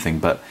money or anything,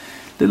 but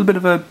little bit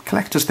of a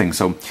collector's thing,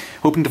 so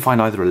hoping to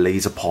find either a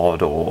laser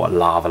pod or a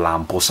lava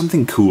lamp or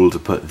something cool to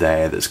put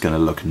there that's going to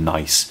look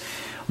nice.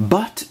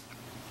 But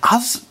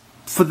as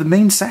for the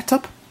main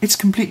setup, it's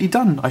completely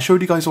done. I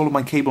showed you guys all of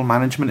my cable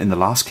management in the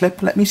last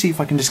clip. Let me see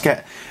if I can just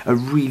get a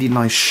really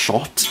nice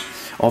shot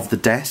of the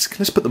desk.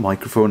 Let's put the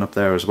microphone up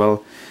there as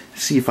well.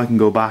 See if I can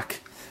go back.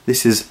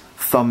 This is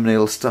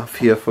thumbnail stuff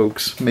here,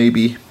 folks.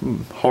 Maybe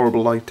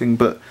horrible lighting,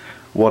 but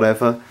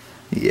whatever.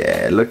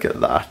 Yeah, look at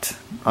that.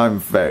 I'm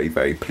very,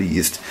 very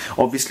pleased.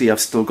 Obviously,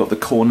 I've still got the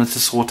corner to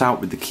sort out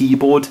with the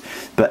keyboard,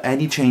 but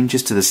any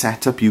changes to the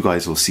setup, you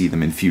guys will see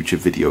them in future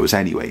videos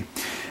anyway.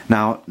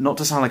 Now, not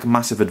to sound like a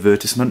massive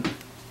advertisement,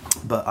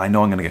 but I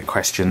know I'm going to get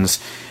questions,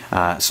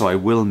 so I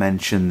will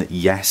mention that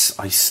yes,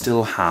 I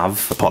still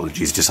have...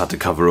 Apologies, just had to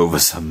cover over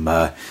some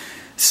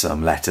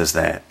letters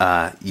there.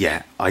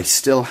 Yeah, I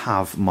still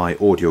have my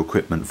audio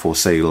equipment for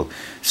sale,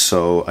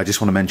 so I just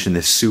want to mention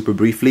this super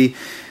briefly.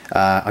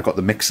 I got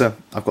the mixer,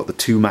 I've got the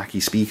 2 Mackie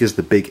speakers,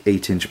 the big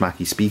 8-inch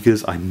Mackie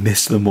speakers. I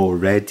miss them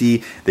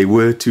already. They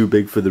were too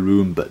big for the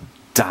room, but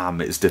damn,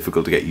 it's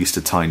difficult to get used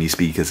to tiny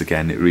speakers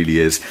again, it really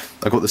is.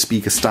 I've got the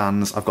speaker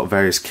stands, I've got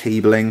various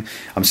cabling.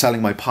 I'm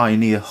selling my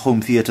Pioneer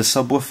home theatre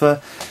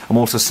subwoofer. I'm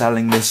also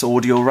selling this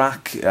audio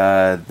rack,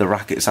 the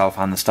rack itself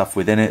and the stuff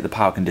within it. The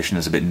power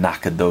conditioner's a bit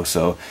knackered though,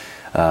 so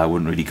I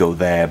wouldn't really go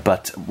there.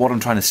 But what I'm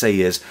trying to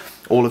say is,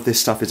 all of this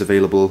stuff is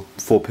available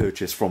for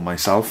purchase from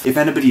myself. If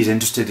anybody is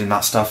interested in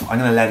that stuff, I'm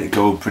going to let it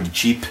go pretty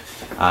cheap.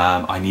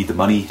 I need the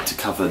money to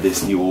cover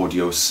this new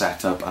audio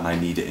setup, and I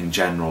need it in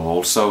general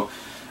also.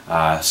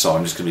 So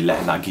I'm just going to be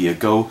letting that gear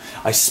go.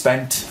 I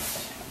spent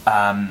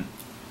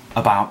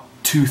about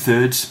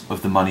 2/3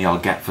 of the money I'll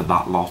get for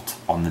that lot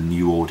on the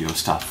new audio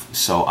stuff.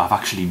 So I've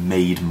actually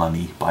made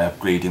money by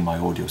upgrading my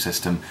audio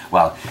system.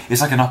 Well,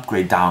 it's like an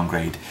upgrade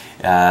downgrade.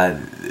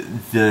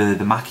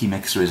 The Mackie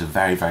mixer is a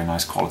very, very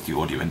nice quality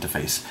audio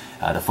interface.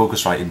 The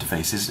Focusrite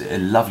interface is a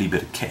lovely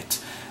bit of kit.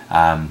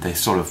 They're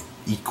sort of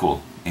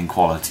equal in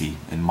quality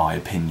in my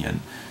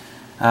opinion.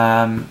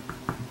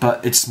 But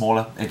it's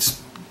smaller.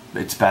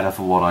 It's better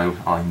for what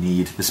I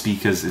need. The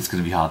speakers, it's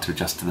going to be hard to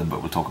adjust to them,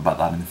 but we'll talk about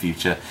that in the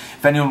future.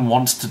 If anyone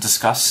wants to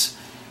discuss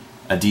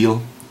a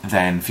deal,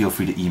 then feel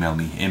free to email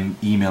me.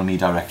 Email me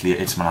directly at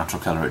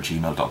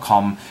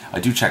ItsMyNaturalColour@gmail.com. I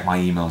do check my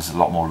emails a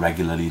lot more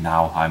regularly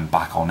now. I'm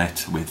back on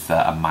it with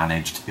a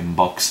managed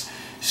inbox.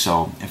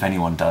 So if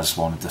anyone does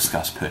want to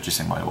discuss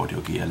purchasing my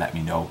audio gear, let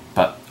me know.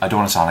 But I don't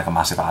want to sound like a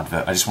massive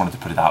advert. I just wanted to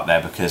put it out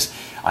there because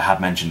I had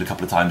mentioned a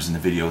couple of times in the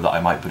video that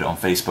I might put it on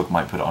Facebook,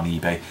 might put it on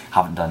eBay.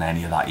 Haven't done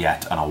any of that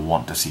yet, and I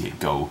want to see it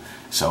go.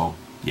 So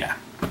yeah,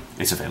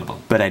 it's available.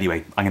 But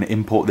anyway, I'm going to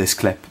import this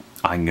clip.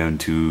 I'm going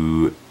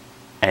to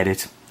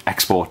edit,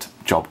 export,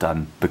 job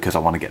done, because I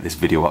want to get this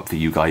video up for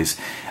you guys.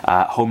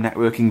 Home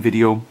networking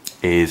video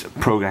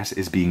progress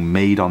is being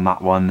made on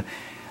that one.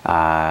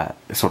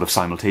 Sort of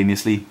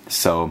simultaneously,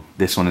 so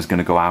this one is going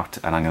to go out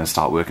and I'm going to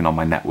start working on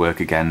my network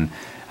again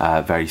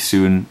very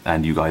soon,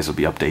 and you guys will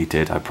be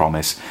updated, I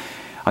promise.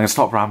 I'm going to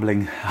stop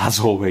rambling. As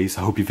always,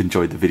 I hope you've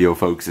enjoyed the video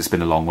folks. It's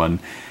been a long one.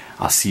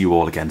 I'll see you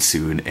all again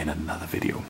soon in another video.